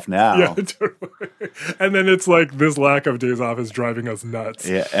days off now. Yeah, totally. And then it's like this lack of days off is driving us nuts.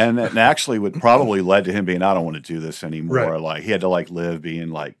 Yeah, and actually what probably led to him being, I don't want to do this anymore. Right. Like he had to like live being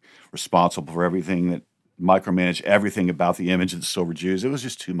like responsible for everything, that micromanage everything about the image of the Silver Jews. It was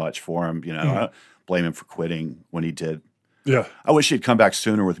just too much for him, you know. I don't blame him for quitting when he did. Yeah. I wish he'd come back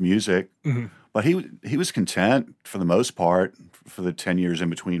sooner with music, but he was content for the most part for the 10 years in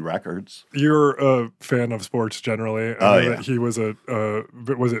between records. You're a fan of sports generally. I know that he was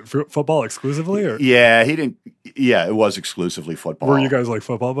was it football exclusively? Or Yeah, he didn't. Yeah, it was exclusively football. were you guys like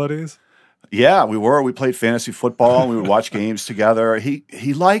football buddies? Yeah, we were. We played fantasy football and we would watch games together.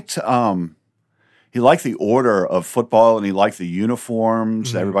 He liked he liked the order of football, and he liked the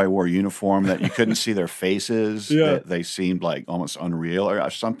uniforms. Everybody wore a uniform that you couldn't see their faces. Yeah. They seemed like almost unreal or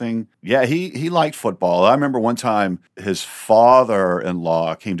something. Yeah, he liked football. I remember one time his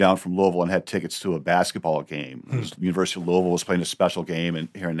father-in-law came down from Louisville and had tickets to a basketball game. The University of Louisville was playing a special game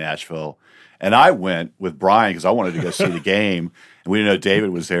here in Nashville. And I went with Brian because I wanted to go see the game. And we didn't know David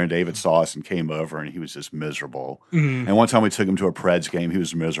was there, and David saw us and came over, and he was just miserable. And one time we took him to a Preds game. He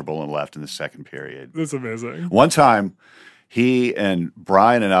was miserable and left in the second period. That's amazing. One time, he and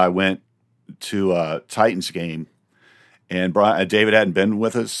Brian and I went to a Titans game, and David hadn't been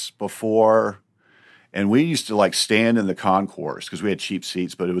with us before. And we used to like stand in the concourse because we had cheap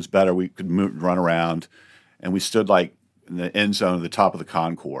seats, but it was better. We could run around, and we stood like in the end zone at the top of the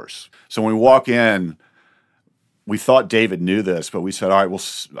concourse. So when we walk in, we thought David knew this, but we said, all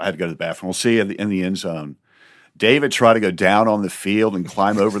right, I had to go to the bathroom. We'll see you in the end zone. David tried to go down on the field and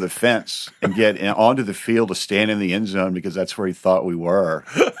climb over the fence and get onto the field to stand in the end zone because that's where he thought we were.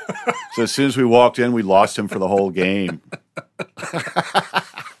 So as soon as we walked in, we lost him for the whole game.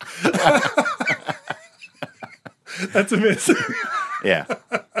 That's amazing. Yeah.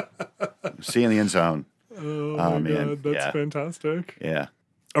 See you in the end zone. Oh, my God. That's fantastic. Yeah.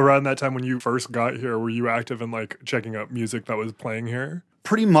 Around that time when you first got here, were you active in like checking out music that was playing here?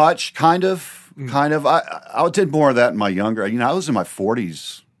 Pretty much, kind of. I did more of that in my younger, I was in my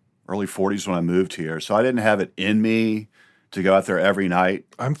 40s, early 40s when I moved here, so I didn't have it in me to go out there every night.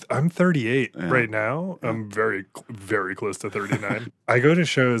 I'm 38 right now. I'm very, very close to 39. I go to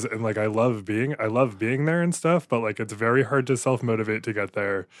shows and like I love being there and stuff, but like it's very hard to self-motivate to get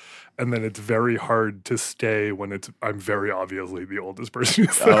there. And then it's very hard to stay when I'm very obviously the oldest person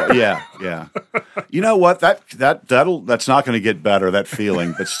who's there. Oh, yeah. You know what? That's not going to get better, that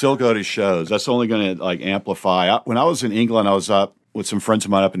feeling, but still go to shows. That's only going to like amplify. When I was in England, I was up with some friends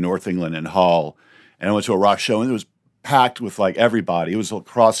of mine up in North England in Hull, and I went to a rock show, and it was packed with like everybody. It was a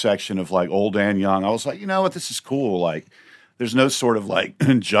cross section of like old and young. I was like, you know what? This is cool. Like, there's no sort of like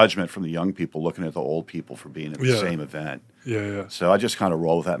judgment from the young people looking at the old people for being at the same event. Yeah. So I just kind of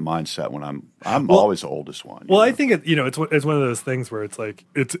roll with that mindset when I'm always the oldest one. Well, I think it's one of those things where it's like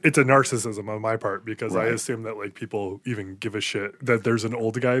it's a narcissism on my part because I assume that like people even give a shit that there's an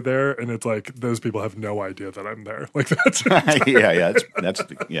old guy there, and it's like those people have no idea that I'm there. Like that's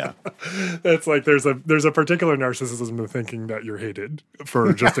That's like there's a particular narcissism of thinking that you're hated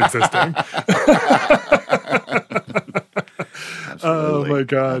for just existing. Oh my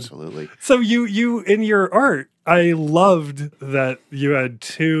God. Absolutely. So you in your art, I loved that you had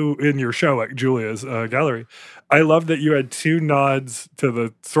two in your show at Julia's gallery. I loved that you had two nods to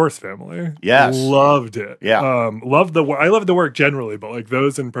the Source family. Yes. Loved it. Yeah. I love the work generally, but like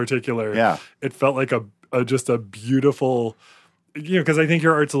those in particular, it felt like just a beautiful, because I think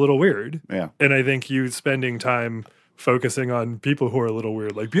your art's a little weird. Yeah. And I think you spending time focusing on people who are a little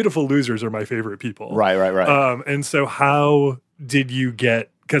weird, like Beautiful Losers are my favorite people. Right. And so how did you get,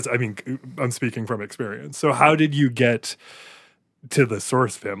 because I mean, I'm speaking from experience. So how did you get to the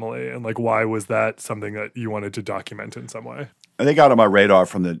Source family, and like, why was that something that you wanted to document in some way? They got on my radar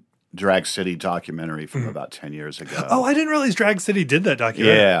from the Drag City documentary from about 10 years ago. Oh, I didn't realize Drag City did that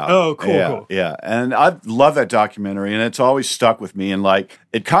documentary. Yeah. Oh, cool. Yeah. And I love that documentary, and it's always stuck with me. And like,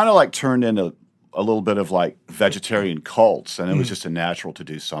 it kind of like turned into a little bit of like vegetarian cults, and it was just a natural to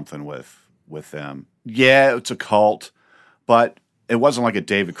do something with them. Yeah, it's a cult, but it wasn't like a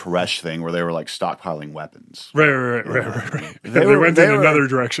David Koresh thing where they were like stockpiling weapons. Right. They went in another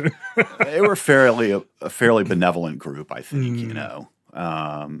direction. They were a fairly benevolent group, I think,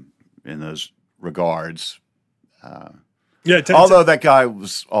 in those regards. Although that guy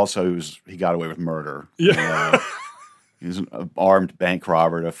was also, he got away with murder. Yeah. He was an armed bank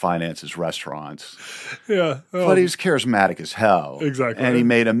robber to finance his restaurants. Yeah. Oh. But he was charismatic as hell. Exactly. And he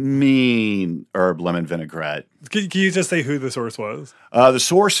made a mean herb lemon vinaigrette. Can you just say who the Source was? The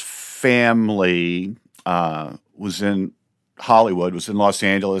Source family was in Hollywood, was in Los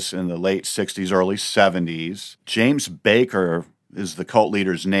Angeles in the late 60s, early 70s. James Baker is the cult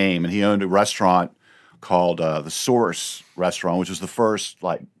leader's name, and he owned a restaurant called the Source Restaurant, which was the first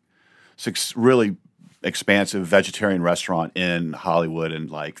like really expansive vegetarian restaurant in Hollywood. And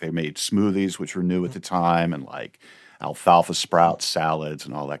like they made smoothies, which were new at the time, and like alfalfa sprout salads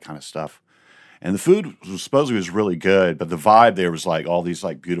and all that kind of stuff. And the food supposedly was really good, but the vibe there was like all these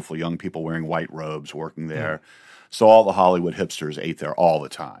like beautiful young people wearing white robes working there. So all the Hollywood hipsters ate there all the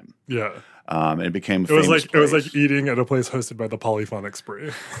time. Yeah. And it became it was like eating at a place hosted by the Polyphonic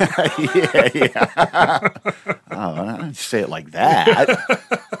Spree. Yeah. Oh, I didn't say it like that.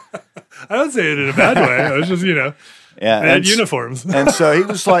 I don't say it in a bad way. I was just, Yeah, They had and uniforms. And so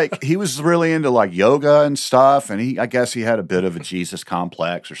he was really into like yoga and stuff. And I guess he had a bit of a Jesus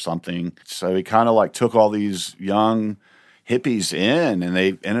complex or something. So he kind of like took all these young hippies in, and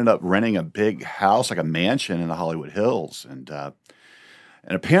they ended up renting a big house, like a mansion in the Hollywood Hills. And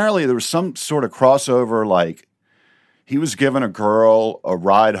apparently there was some sort of crossover, like he was giving a girl a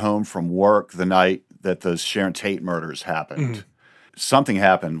ride home from work the night that the Sharon Tate murders happened. Mm-hmm. Something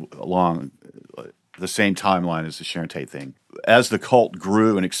happened along the same timeline as the Sharon Tate thing. As the cult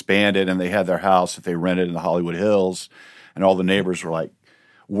grew and expanded, and they had their house that they rented in the Hollywood Hills, and all the neighbors were like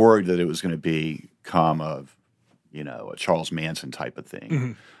worried that it was going to become a Charles Manson type of thing.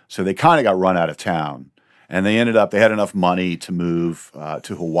 Mm-hmm. So they kind of got run out of town, and they had enough money to move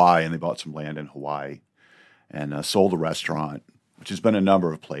to Hawaii, and they bought some land in Hawaii and sold a restaurant, which has been a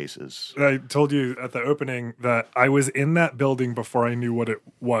number of places. I told you at the opening that I was in that building before I knew what it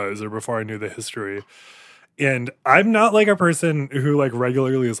was or before I knew the history. And I'm not like a person who like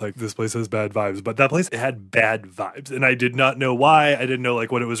regularly is like, this place has bad vibes, but that place had bad vibes. And I did not know why. I didn't know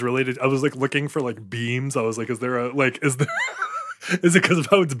like what it was related. I was like looking for like beams. I was like, is it because of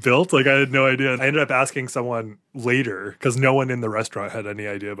how it's built? Like I had no idea. I ended up asking someone later because no one in the restaurant had any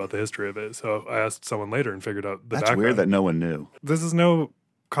idea about the history of it. So I asked someone later and figured out the That's background. weird that no one knew. This is no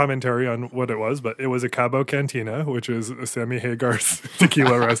commentary on what it was, but it was a Cabo Cantina, which is Sammy Hagar's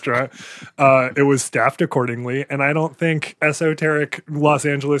tequila restaurant. It was staffed accordingly, and I don't think esoteric Los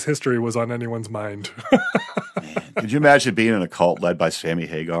Angeles history was on anyone's mind. Man, could you imagine being in a cult led by Sammy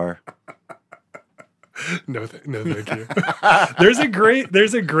Hagar? No, thank you. There's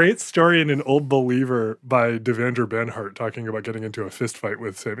a great story in An Old Believer by Devendra Banhart talking about getting into a fist fight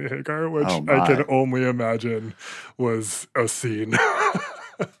with Sammy Hagar, which I can only imagine was a scene.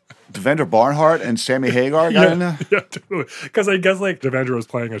 Devendra Banhart and Sammy Hagar got in there? Yeah, totally. Because I guess like Devendra was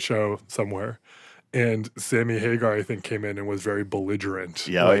playing a show somewhere, and Sammy Hagar, I think, came in and was very belligerent.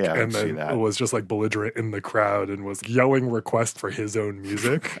 Yeah, like, I and can see then that. was just like belligerent in the crowd and was yelling requests for his own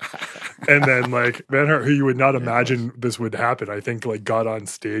music. And then like Banhart, who you would not imagine this would happen, I think like got on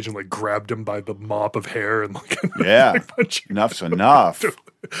stage and like grabbed him by the mop of hair and like Yeah, punching him. enough's enough.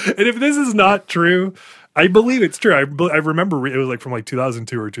 And if this is not true, I believe it's true. I remember it was like from like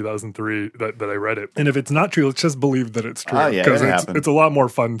 2002 or 2003 that I read it. And if it's not true, let's just believe that it's true. Oh, yeah, it happened. It's a lot more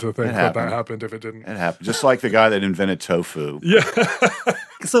fun to think that happened. happened if it didn't. It happened. Just like the guy that invented tofu. Yeah.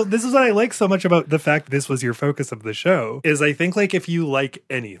 So this is what I like so much about the fact this was your focus of the show is I think like if you like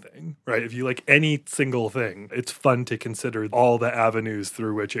anything, right? If you like any single thing, it's fun to consider all the avenues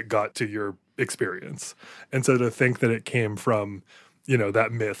through which it got to your experience. And so to think that it came from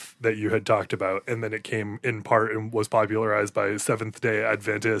that myth that you had talked about, and then it came in part and was popularized by Seventh-day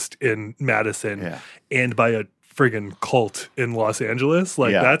Adventist in Madison and by a friggin' cult in Los Angeles.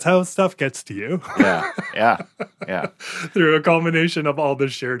 Like, that's how stuff gets to you. Yeah. Through a culmination of all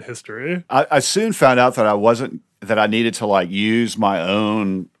this shared history. I soon found out that I needed to like use my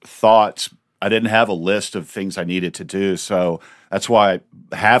own thoughts. I didn't have a list of things I needed to do. So that's why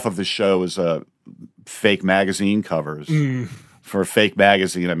half of the show is fake magazine covers. For a fake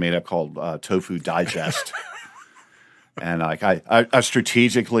magazine I made up called Tofu Digest. And like I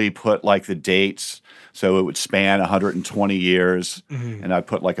strategically put like the dates so it would span 120 years. And I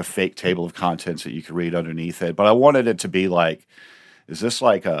put like a fake table of contents that you could read underneath it. But I wanted it to be like, is this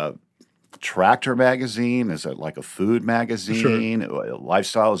like a tractor magazine? Is it like a food magazine? Sure.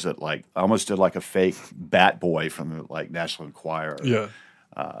 Lifestyle? Is it like, I almost did like a fake Bat Boy from the like National Enquirer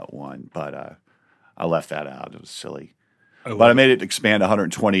one. But I left that out. It was silly. But I made it expand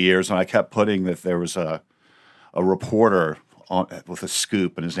 120 years, and I kept putting that there was a reporter with a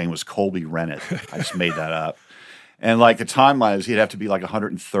scoop, and his name was Colby Rennett. I just made that up. And like the timeline is he'd have to be like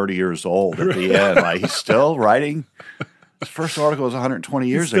 130 years old at the end. Like he's still writing. His first article was 120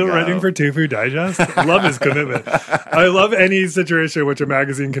 years ago. Still writing for Tofu Digest? Love his commitment. I love any situation in which a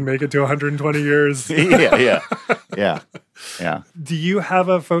magazine can make it to 120 years. Yeah. Do you have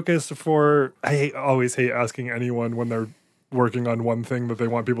a focus for, always hate asking anyone when they're working on one thing that they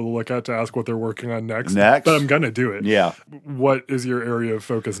want people to look at to ask what they're working on next. But I'm going to do it. Yeah. What is your area of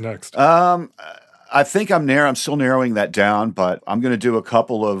focus next? I think I'm still narrowing that down, but I'm going to do a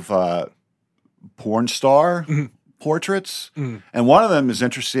couple of porn star portraits. And one of them is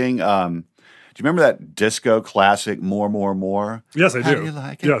interesting. Do you remember that disco classic, More, More, More? Yes, I do. How do you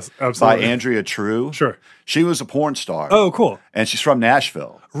like it? Yes, absolutely. By Andrea True. Sure. She was a porn star. Oh, cool. And she's from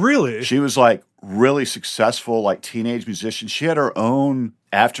Nashville. Really? She was like really successful, like teenage musician. She had her own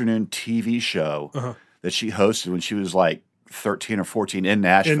afternoon TV show that she hosted when she was like 13 or 14 in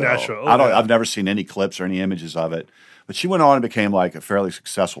Nashville. I've never seen any clips or any images of it. But she went on and became like a fairly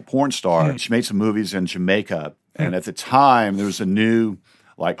successful porn star. She made some movies in Jamaica. And at the time, there was a new,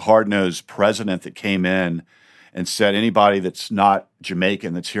 like, hard-nosed president that came in and said anybody that's not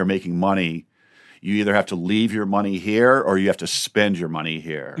Jamaican that's here making money, you either have to leave your money here or you have to spend your money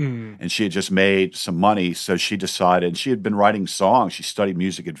here. And she had just made some money, so she decided, she had been writing songs. She studied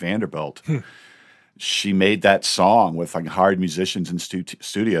music at Vanderbilt. She made that song with like hired musicians in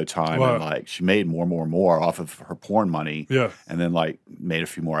studio time. Wow. And like she made more off of her porn money. Yeah. And then like made a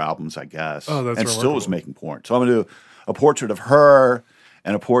few more albums, I guess. Oh, that's and still was remarkable. making porn. So I'm going to do a portrait of her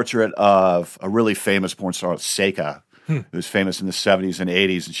and a portrait of a really famous porn star, Seika, who was famous in the 70s and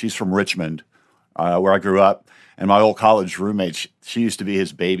 80s. And she's from Richmond, where I grew up. And my old college roommate, she used to be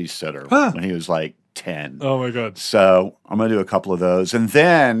his babysitter when he was like 10. Oh my God. So I'm going to do a couple of those. And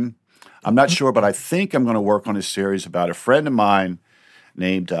then I'm not sure, but I think I'm going to work on a series about a friend of mine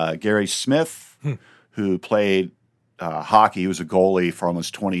named Gary Smith, who played hockey. He was a goalie for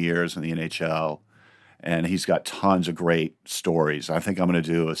almost 20 years in the NHL. And he's got tons of great stories. I think I'm going to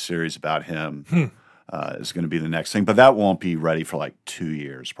do a series about him. Is going to be the next thing. But that won't be ready for like 2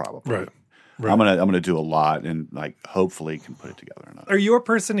 years probably. Right. I'm gonna do a lot and like hopefully can put it together enough. Are you a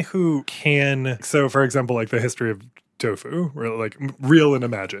person who can, so for example, like the history of tofu, or like real and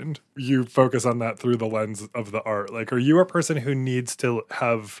imagined, you focus on that through the lens of the art. Like, are you a person who needs to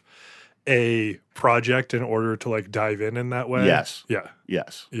have a project in order to like dive in that way? Yes. Yeah.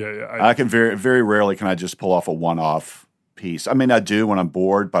 Yes. Yeah. I can very rarely can I just pull off a one-off piece. I mean, I do when I'm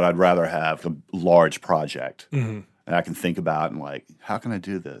bored, but I'd rather have a large project. And I can think about and like, how can I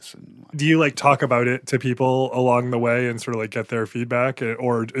do this? And like, Do you like talk about it to people along the way and sort of like get their feedback,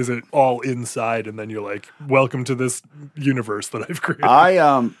 or is it all inside and then you're like, welcome to this universe that I've created?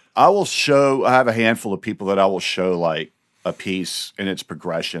 I will show. I have a handful of people that I will show like a piece in its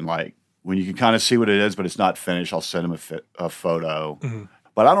progression. Like when you can kind of see what it is, but it's not finished, I'll send them a photo.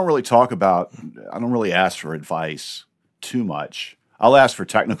 But I don't really talk about. I don't really ask for advice too much. I'll ask for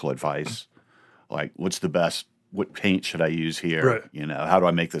technical advice, like what's the best. What paint should I use here? Right. You know, how do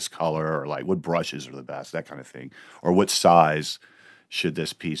I make this color? Or like, what brushes are the best? That kind of thing. Or what size should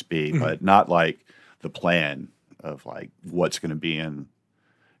this piece be? But not like the plan of like what's going to be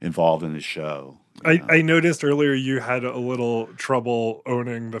involved in the show. I noticed earlier you had a little trouble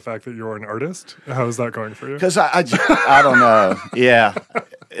owning the fact that you're an artist. How is that going for you? Because I don't know. Yeah.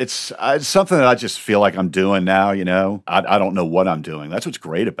 It's something that I just feel like I'm doing now, you know. I don't know what I'm doing. That's what's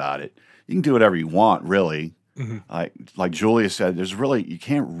great about it. You can do whatever you want, really. Like Julia said, you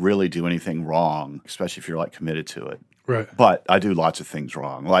can't really do anything wrong, especially if you're like committed to it. Right. But I do lots of things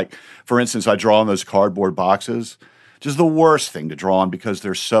wrong. Like, for instance, I draw on those cardboard boxes, which is the worst thing to draw on because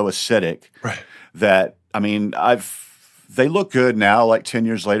they're so acidic that, I mean, they look good now, like 10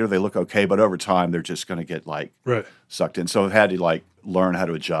 years later, they look okay, but over time, they're just going to get like sucked in. So I've had to like learn how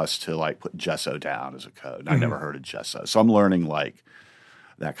to adjust to like put gesso down as a code. I never heard of gesso. So I'm learning like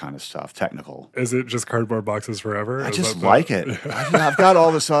that kind of stuff, technical. Is it just cardboard boxes forever? I just like it. I've got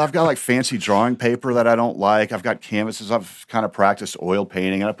all this. I've got like fancy drawing paper that I don't like. I've got canvases. I've kind of practiced oil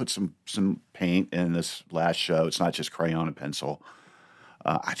painting, and I put some paint in this last show. It's not just crayon and pencil.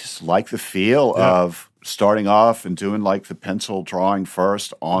 I just like the feel of starting off and doing like the pencil drawing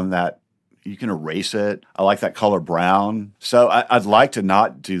first on that. You can erase it. I like that color brown. So I'd like to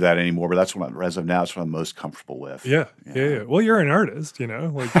not do that anymore, but that's what, as of now, it's what I'm most comfortable with. Yeah. Well, you're an artist, you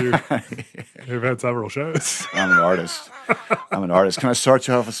know, like you've had several shows. I'm an artist. Can I start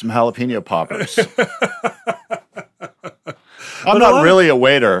you off with some jalapeno poppers? I'm not really a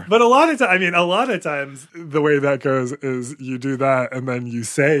waiter. But a lot of times the way that goes is you do that and then you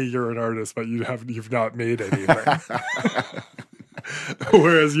say you're an artist, but you've not made anything.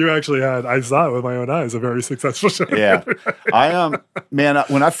 Whereas you actually had, I saw it with my own eyes, a very successful show. Yeah.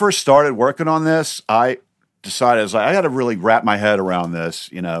 When I first started working on this, I decided, I was like, I got to really wrap my head around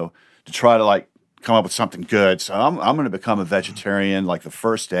this, you know, to try to like come up with something good. So I'm going to become a vegetarian like the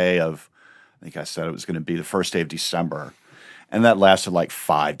first day of, I think I said it was going to be the first day of December. And that lasted like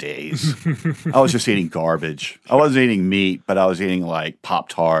 5 days. I was just eating garbage. I wasn't eating meat, but I was eating like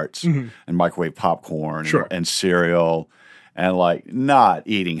Pop-Tarts and microwave popcorn and cereal. And like not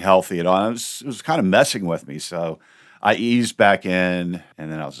eating healthy at all. It was kind of messing with me. So I eased back in,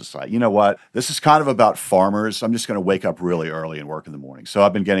 and then I was just like, you know what? This is kind of about farmers. I'm just going to wake up really early and work in the morning. So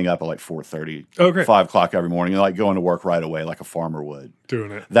I've been getting up at like 4:30, 5 o'clock every morning, and like going to work right away like a farmer would.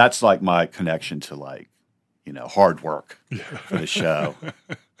 Doing it. That's like my connection to like, you know, hard work for the show.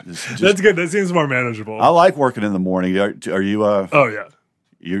 That's good. That seems more manageable. I like working in the morning. Are you? Oh yeah.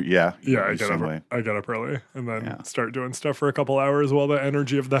 I get up early and then start doing stuff for a couple hours while the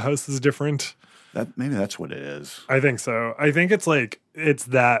energy of the house is different. Maybe that's what it is. I think so. I think it's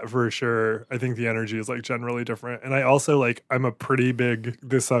that for sure. I think the energy is like generally different. And I also like, I'm a pretty big,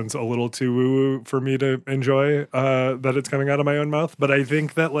 this sounds a little too woo-woo for me to enjoy that it's coming out of my own mouth. But I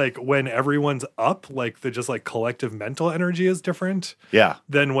think that like when everyone's up, like the just like collective mental energy is different. Yeah.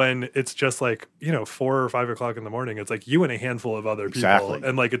 Than when it's just like, 4 or 5 o'clock in the morning. It's like you and a handful of other people. Exactly.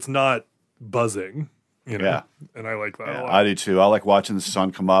 And like, it's not buzzing. Yeah. And I like that a Yeah, lot. I do too. I like watching the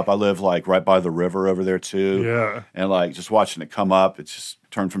sun come up. I live like right by the river over there too. Yeah. And like just watching it come up, it's just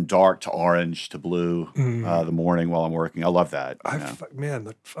turned from dark to orange to blue the morning while I'm working. I love that.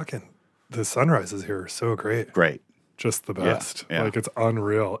 Man, the sunrises here are so great. Great. Just the best. Yeah. Like it's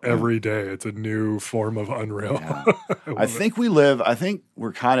unreal. Every day it's a new form of unreal. Yeah. I think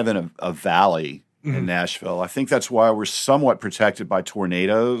we're kind of in a valley in Nashville. I think that's why we're somewhat protected by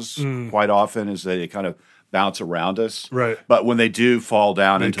tornadoes quite often, is they kind of bounce around us. Right. But when they do fall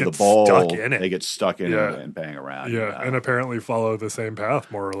down into the bowl, stuck in it. they get stuck in it and bang around. Yeah, and apparently follow the same path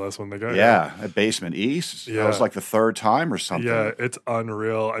more or less when they go. Yeah, at Basement East. That was like the third time or something. Yeah, it's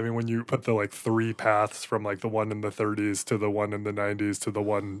unreal. I mean, when you put the like 3 paths from like the one in the 30s to the one in the 90s to the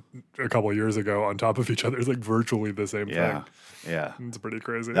one a couple of years ago on top of each other, it's like virtually the same thing. Yeah. It's pretty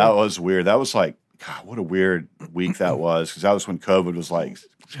crazy. That was weird. That was like, God, what a weird week that was, because that was when COVID was like,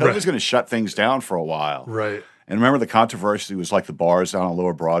 COVID's going to shut things down for a while. Right. And remember the controversy was like the bars down on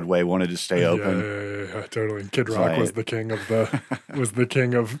Lower Broadway wanted to stay open. Yeah, totally. Kid Rock was the king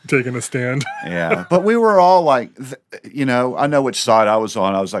of taking a stand. Yeah, but we were all like, I know which side I was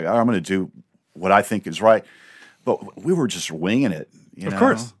on. I was like, I'm going to do what I think is right, but we were just winging it. Of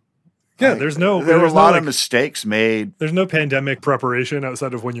course. Yeah, there were a lot of mistakes made. There's no pandemic preparation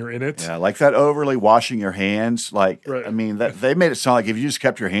outside of when you're in it. Yeah, like that overly washing your hands. Like, right. I mean, they made it sound like if you just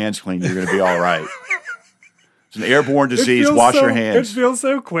kept your hands clean, you're going to be all right. It's an airborne disease. Wash your hands. It feels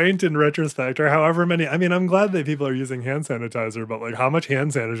so quaint in retrospect, or however many. I mean, I'm glad that people are using hand sanitizer, but like, how much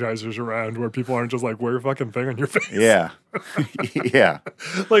hand sanitizer's around where people aren't just like, wear a fucking thing on your face? Yeah, yeah.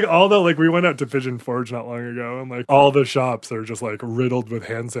 Like we went out to Pigeon Forge not long ago, and like all the shops are just like riddled with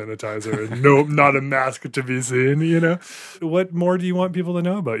hand sanitizer, and not a mask to be seen. What more do you want people to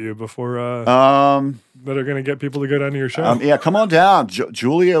know about you before that are going to get people to go down to your show? Yeah, come on down.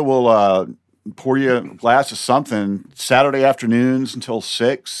 Julia will. Pour you a glass of something. Saturday afternoons until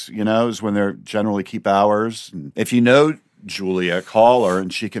 6, is when they're generally keep hours. And if you know Julia, call her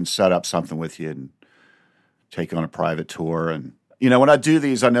and she can set up something with you and take you on a private tour. And, when I do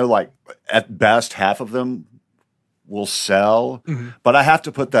these, I know like at best half of them will sell, but I have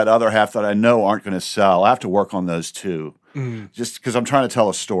to put that other half that I know aren't going to sell. I have to work on those too, just because I'm trying to tell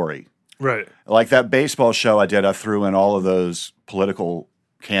a story. Right. Like that baseball show I did, I threw in all of those political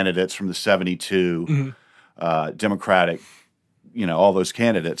candidates from the 72 Democratic, all those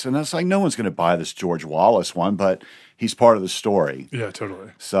candidates. And it's like, no one's going to buy this George Wallace one, but he's part of the story. Yeah,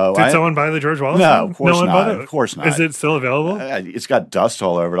 totally. So Did someone buy the George Wallace No, one? of course no one not. bought it? Of course not. Is it still available? It's got dust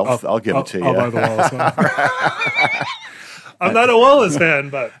all over it. I'll give it to you. I'll buy the Wallace one. I'm not a Wallace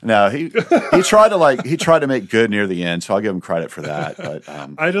fan, but no, he tried to make good near the end, so I'll give him credit for that. But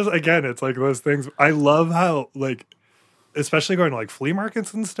again, it's like those things. I love how especially going to like flea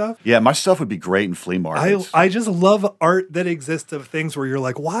markets and stuff. Yeah, my stuff would be great in flea markets. I just love art that exists of things where you're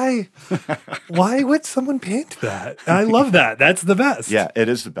like, why would someone paint that? And I love that. That's the best. Yeah, it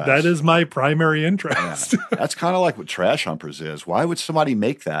is the best. That is my primary interest. Yeah. That's kind of like what Trash Humpers is. Why would somebody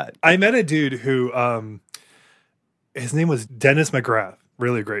make that? I met a dude who, his name was Dennis McGrath.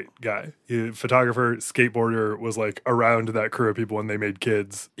 Really great guy. Photographer, skateboarder, was like around that crew of people when they made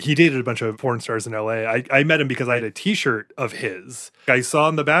kids. He dated a bunch of porn stars in LA. I met him because I had a t-shirt of his. I saw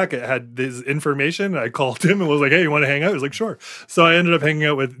on the back it had his information. I called him and was like, hey, you want to hang out? He was like, sure. So I ended up hanging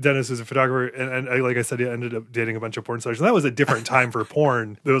out with Dennis as a photographer. And I, like I said, he ended up dating a bunch of porn stars. And that was a different time for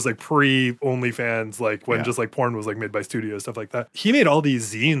porn. There was like pre-OnlyFans, like when just like porn was like made by studios, stuff like that. He made all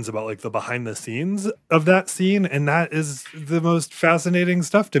these zines about like the behind the scenes of that scene. And that is the most fascinating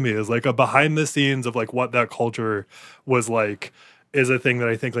stuff to me, is like a behind the scenes of like what that culture was like is a thing that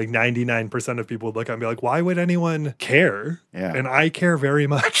I think like 99% of people would look at and be like, why would anyone care? Yeah. And I care very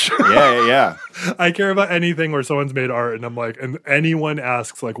much. Yeah. I care about anything where someone's made art, and I'm like, and anyone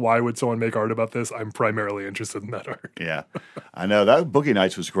asks like, why would someone make art about this? I'm primarily interested in that art. Yeah. I know that Boogie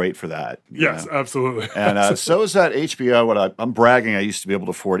Nights was great for that. Yes, absolutely. And so is that HBO. I'm bragging I used to be able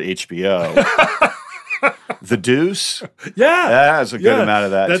to afford HBO. The Deuce. Yeah, There's a good amount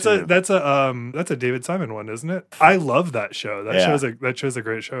of that. That's a David Simon one, isn't it? I love that show. That show's a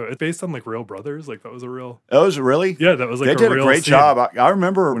great show. It's based on like real brothers. Like that was a real. Oh, is it really? Yeah, that was like they did real a great scene. job. I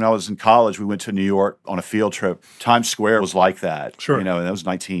remember when I was in college, we went to New York on a field trip. Times Square was like that. Sure. And that was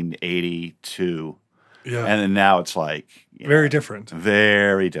 1982. Yeah, And then now it's like very different.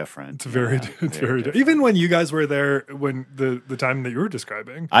 Very different. It's very different. Even when you guys were there, when the time that you were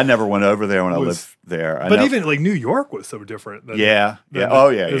describing, I never went over there when I lived there. Even like New York was so different. Than yeah.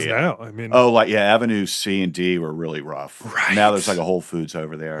 it is now. I mean, Avenue C and D were really rough. Right. Now there's like a Whole Foods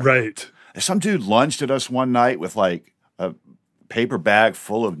over there. Right. Some dude lunged at us one night with like a paper bag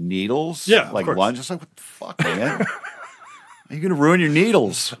full of needles. Yeah, like of course. lunge. It's like, what the fuck, man? You're gonna ruin your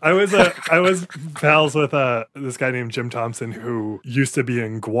needles. I was pals with this guy named Jim Thompson who used to be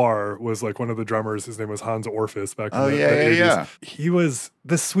in Gwar, was like one of the drummers. His name was Hans Orphis back in the 80s. Yeah. He was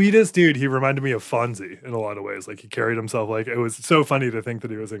the sweetest dude. He reminded me of Fonzie in a lot of ways. Like he carried himself like, it was so funny to think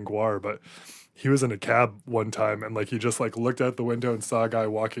that he was in Gwar, but he was in a cab one time and like he just like looked out the window and saw a guy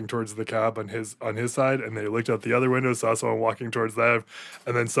walking towards the cab on his side, and they looked out the other window, saw someone walking towards that,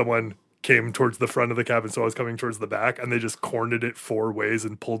 and then someone came towards the front of the cab and so I was coming towards the back, and they just cornered it 4 ways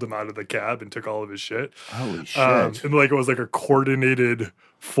and pulled him out of the cab and took all of his shit. Holy shit. And like it was like a coordinated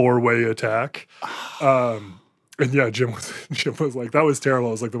 4-way attack. And yeah, Jim was like, that was terrible.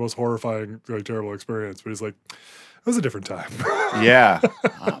 It was like the most horrifying, like terrible experience. But he's like, it was a different time. Yeah.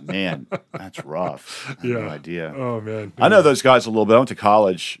 Oh man, that's rough. I had no idea. Oh man. I know those guys a little bit. I went to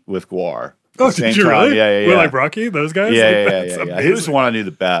college with Gwar. Oh, did you really? Yeah. We're like Rocky, those guys? Yeah. He was the one I knew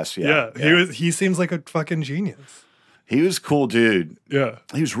the best. Yeah. He seems like a fucking genius. He was a cool dude. Yeah.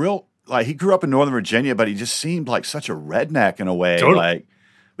 He was real, like he grew up in Northern Virginia, but he just seemed like such a redneck in a way. Totally. Like,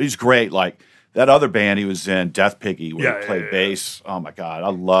 but he's great. Like that other band he was in, Death Piggy, where he played bass. Oh my God. I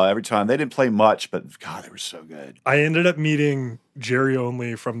love every time. They didn't play much, but God, they were so good. I ended up meeting Jerry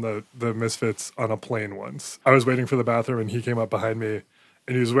Only from the Misfits on a plane once. I was waiting for the bathroom and he came up behind me.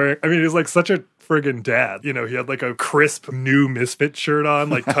 And he was wearing, he was like such a friggin' dad. You know, he had like a crisp new Misfit shirt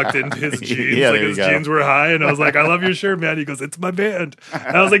on, like tucked into his jeans. Yeah, like his jeans were high. And I was like, I love your shirt, man. He goes, it's my band.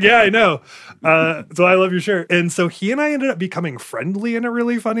 And I was like, yeah, I know. So I love your shirt. And so he and I ended up becoming friendly in a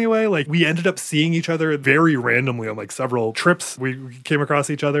really funny way. Like we ended up seeing each other very randomly on like several trips. We came across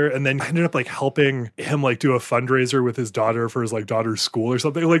each other. And then I ended up like helping him like do a fundraiser with his daughter for his like daughter's school or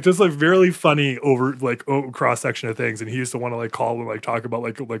something. Like just like very funny cross section of things. And he used to want to like call and like talk about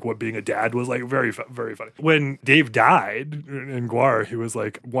like what being a dad was like. Very funny. When Dave died in Gwar, he was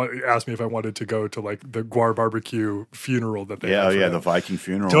like, asked me if I wanted to go to like the Gwar barbecue funeral that they had for him. The Viking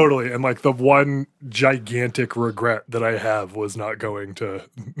funeral. Totally. And like the one gigantic regret that I have was not going to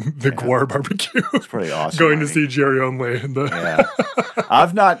the Gwar barbecue. It's pretty awesome. Going to see Jerry Only.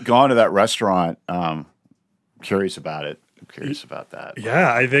 I've not gone to that restaurant. Curious about it. I'm curious about that.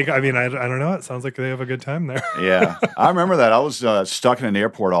 Yeah, I don't know. It sounds like they have a good time there. Yeah. I remember that. I was stuck in an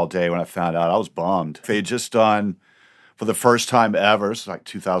airport all day when I found out. I was bummed. They had just done, for the first time ever, it's like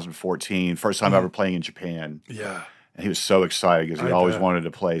 2014, first time ever playing in Japan. Yeah. And he was so excited because he always wanted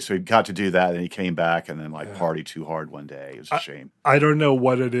to play. So he got to do that, and he came back and then partied too hard one day. It was a shame. I don't know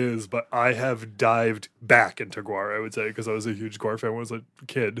what it is, but I have dived back into Gwar, I would say, because I was a huge Gwar fan when I was a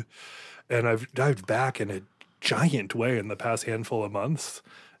kid. And I've dived back in a giant way in the past handful of months.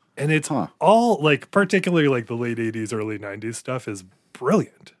 And it's all like, particularly like the late 80s, early 90s stuff is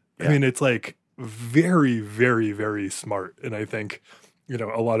brilliant. Yeah. I mean, it's like very, very, very smart. And I think,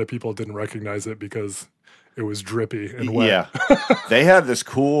 a lot of people didn't recognize it because it was drippy and wet. Yeah. They had this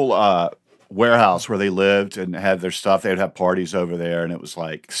cool warehouse where they lived and had their stuff. They would have parties over there, and it was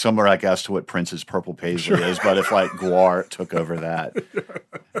like similar, I guess, to what Prince's Purple Paisley is, but if like Gwar took over that.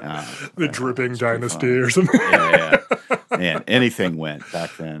 The dripping dynasty or something. Yeah. Man, anything went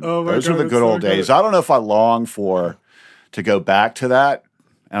back then. Oh my Those God, were the good old days. I don't know if I long to go back to that.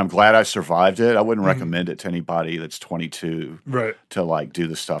 And I'm glad I survived it. I wouldn't recommend it to anybody that's 22 to like do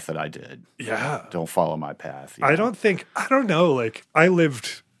the stuff that I did. Yeah. Don't follow my path. I don't know. Like I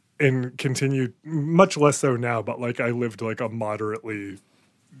lived and continued, much less so now, but like I lived like a moderately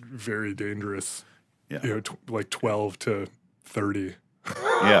very dangerous, like 12 to 30.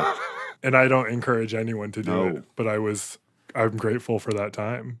 Yeah. And I don't encourage anyone to do it, but I'm grateful for that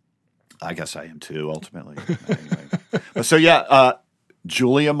time. I guess I am too, ultimately. Anyway. So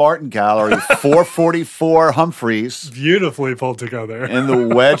Julia Martin Gallery, 444 Humphreys. Beautifully pulled together. In the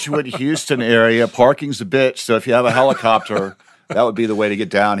Wedgwood, Houston area. Parking's a bitch, so if you have a helicopter, that would be the way to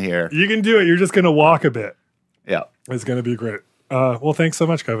get down here. You can do it. You're just going to walk a bit. Yeah. It's going to be great. Well, thanks so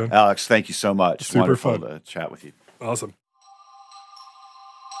much, Kevin. Alex, thank you so much. Super Wonderful fun to chat with you. Awesome.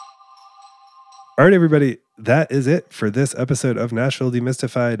 All right, everybody. That is it for this episode of Nashville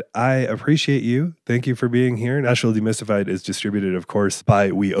Demystified. I appreciate you. Thank you for being here. Nashville Demystified is distributed, of course,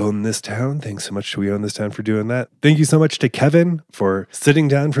 by We Own This Town. Thanks so much to We Own This Town for doing that. Thank you so much to Kevin for sitting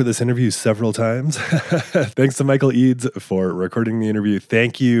down for this interview several times. Thanks to Michael Eads for recording the interview.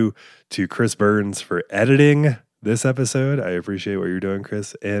 Thank you to Chris Burns for editing this episode. I appreciate what you're doing,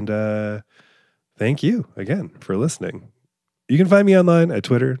 Chris. And thank you again for listening. You can find me online at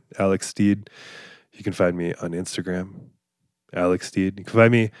Twitter, Alex Steed. You can find me on Instagram, Alex Steed. You can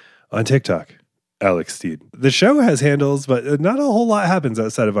find me on TikTok, Alex Steed. The show has handles, but not a whole lot happens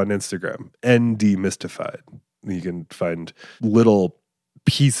outside of on Instagram. And Demystified. You can find little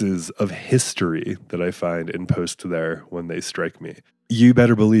pieces of history that I find and post there when they strike me. You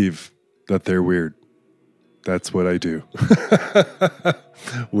better believe that they're weird. That's what I do.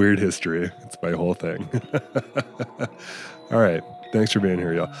 Weird history. It's my whole thing. All right. Thanks for being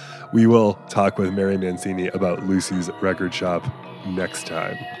here, y'all. We will talk with Mary Mancini about Lucy's Record Shop next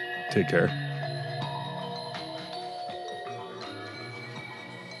time. Take care.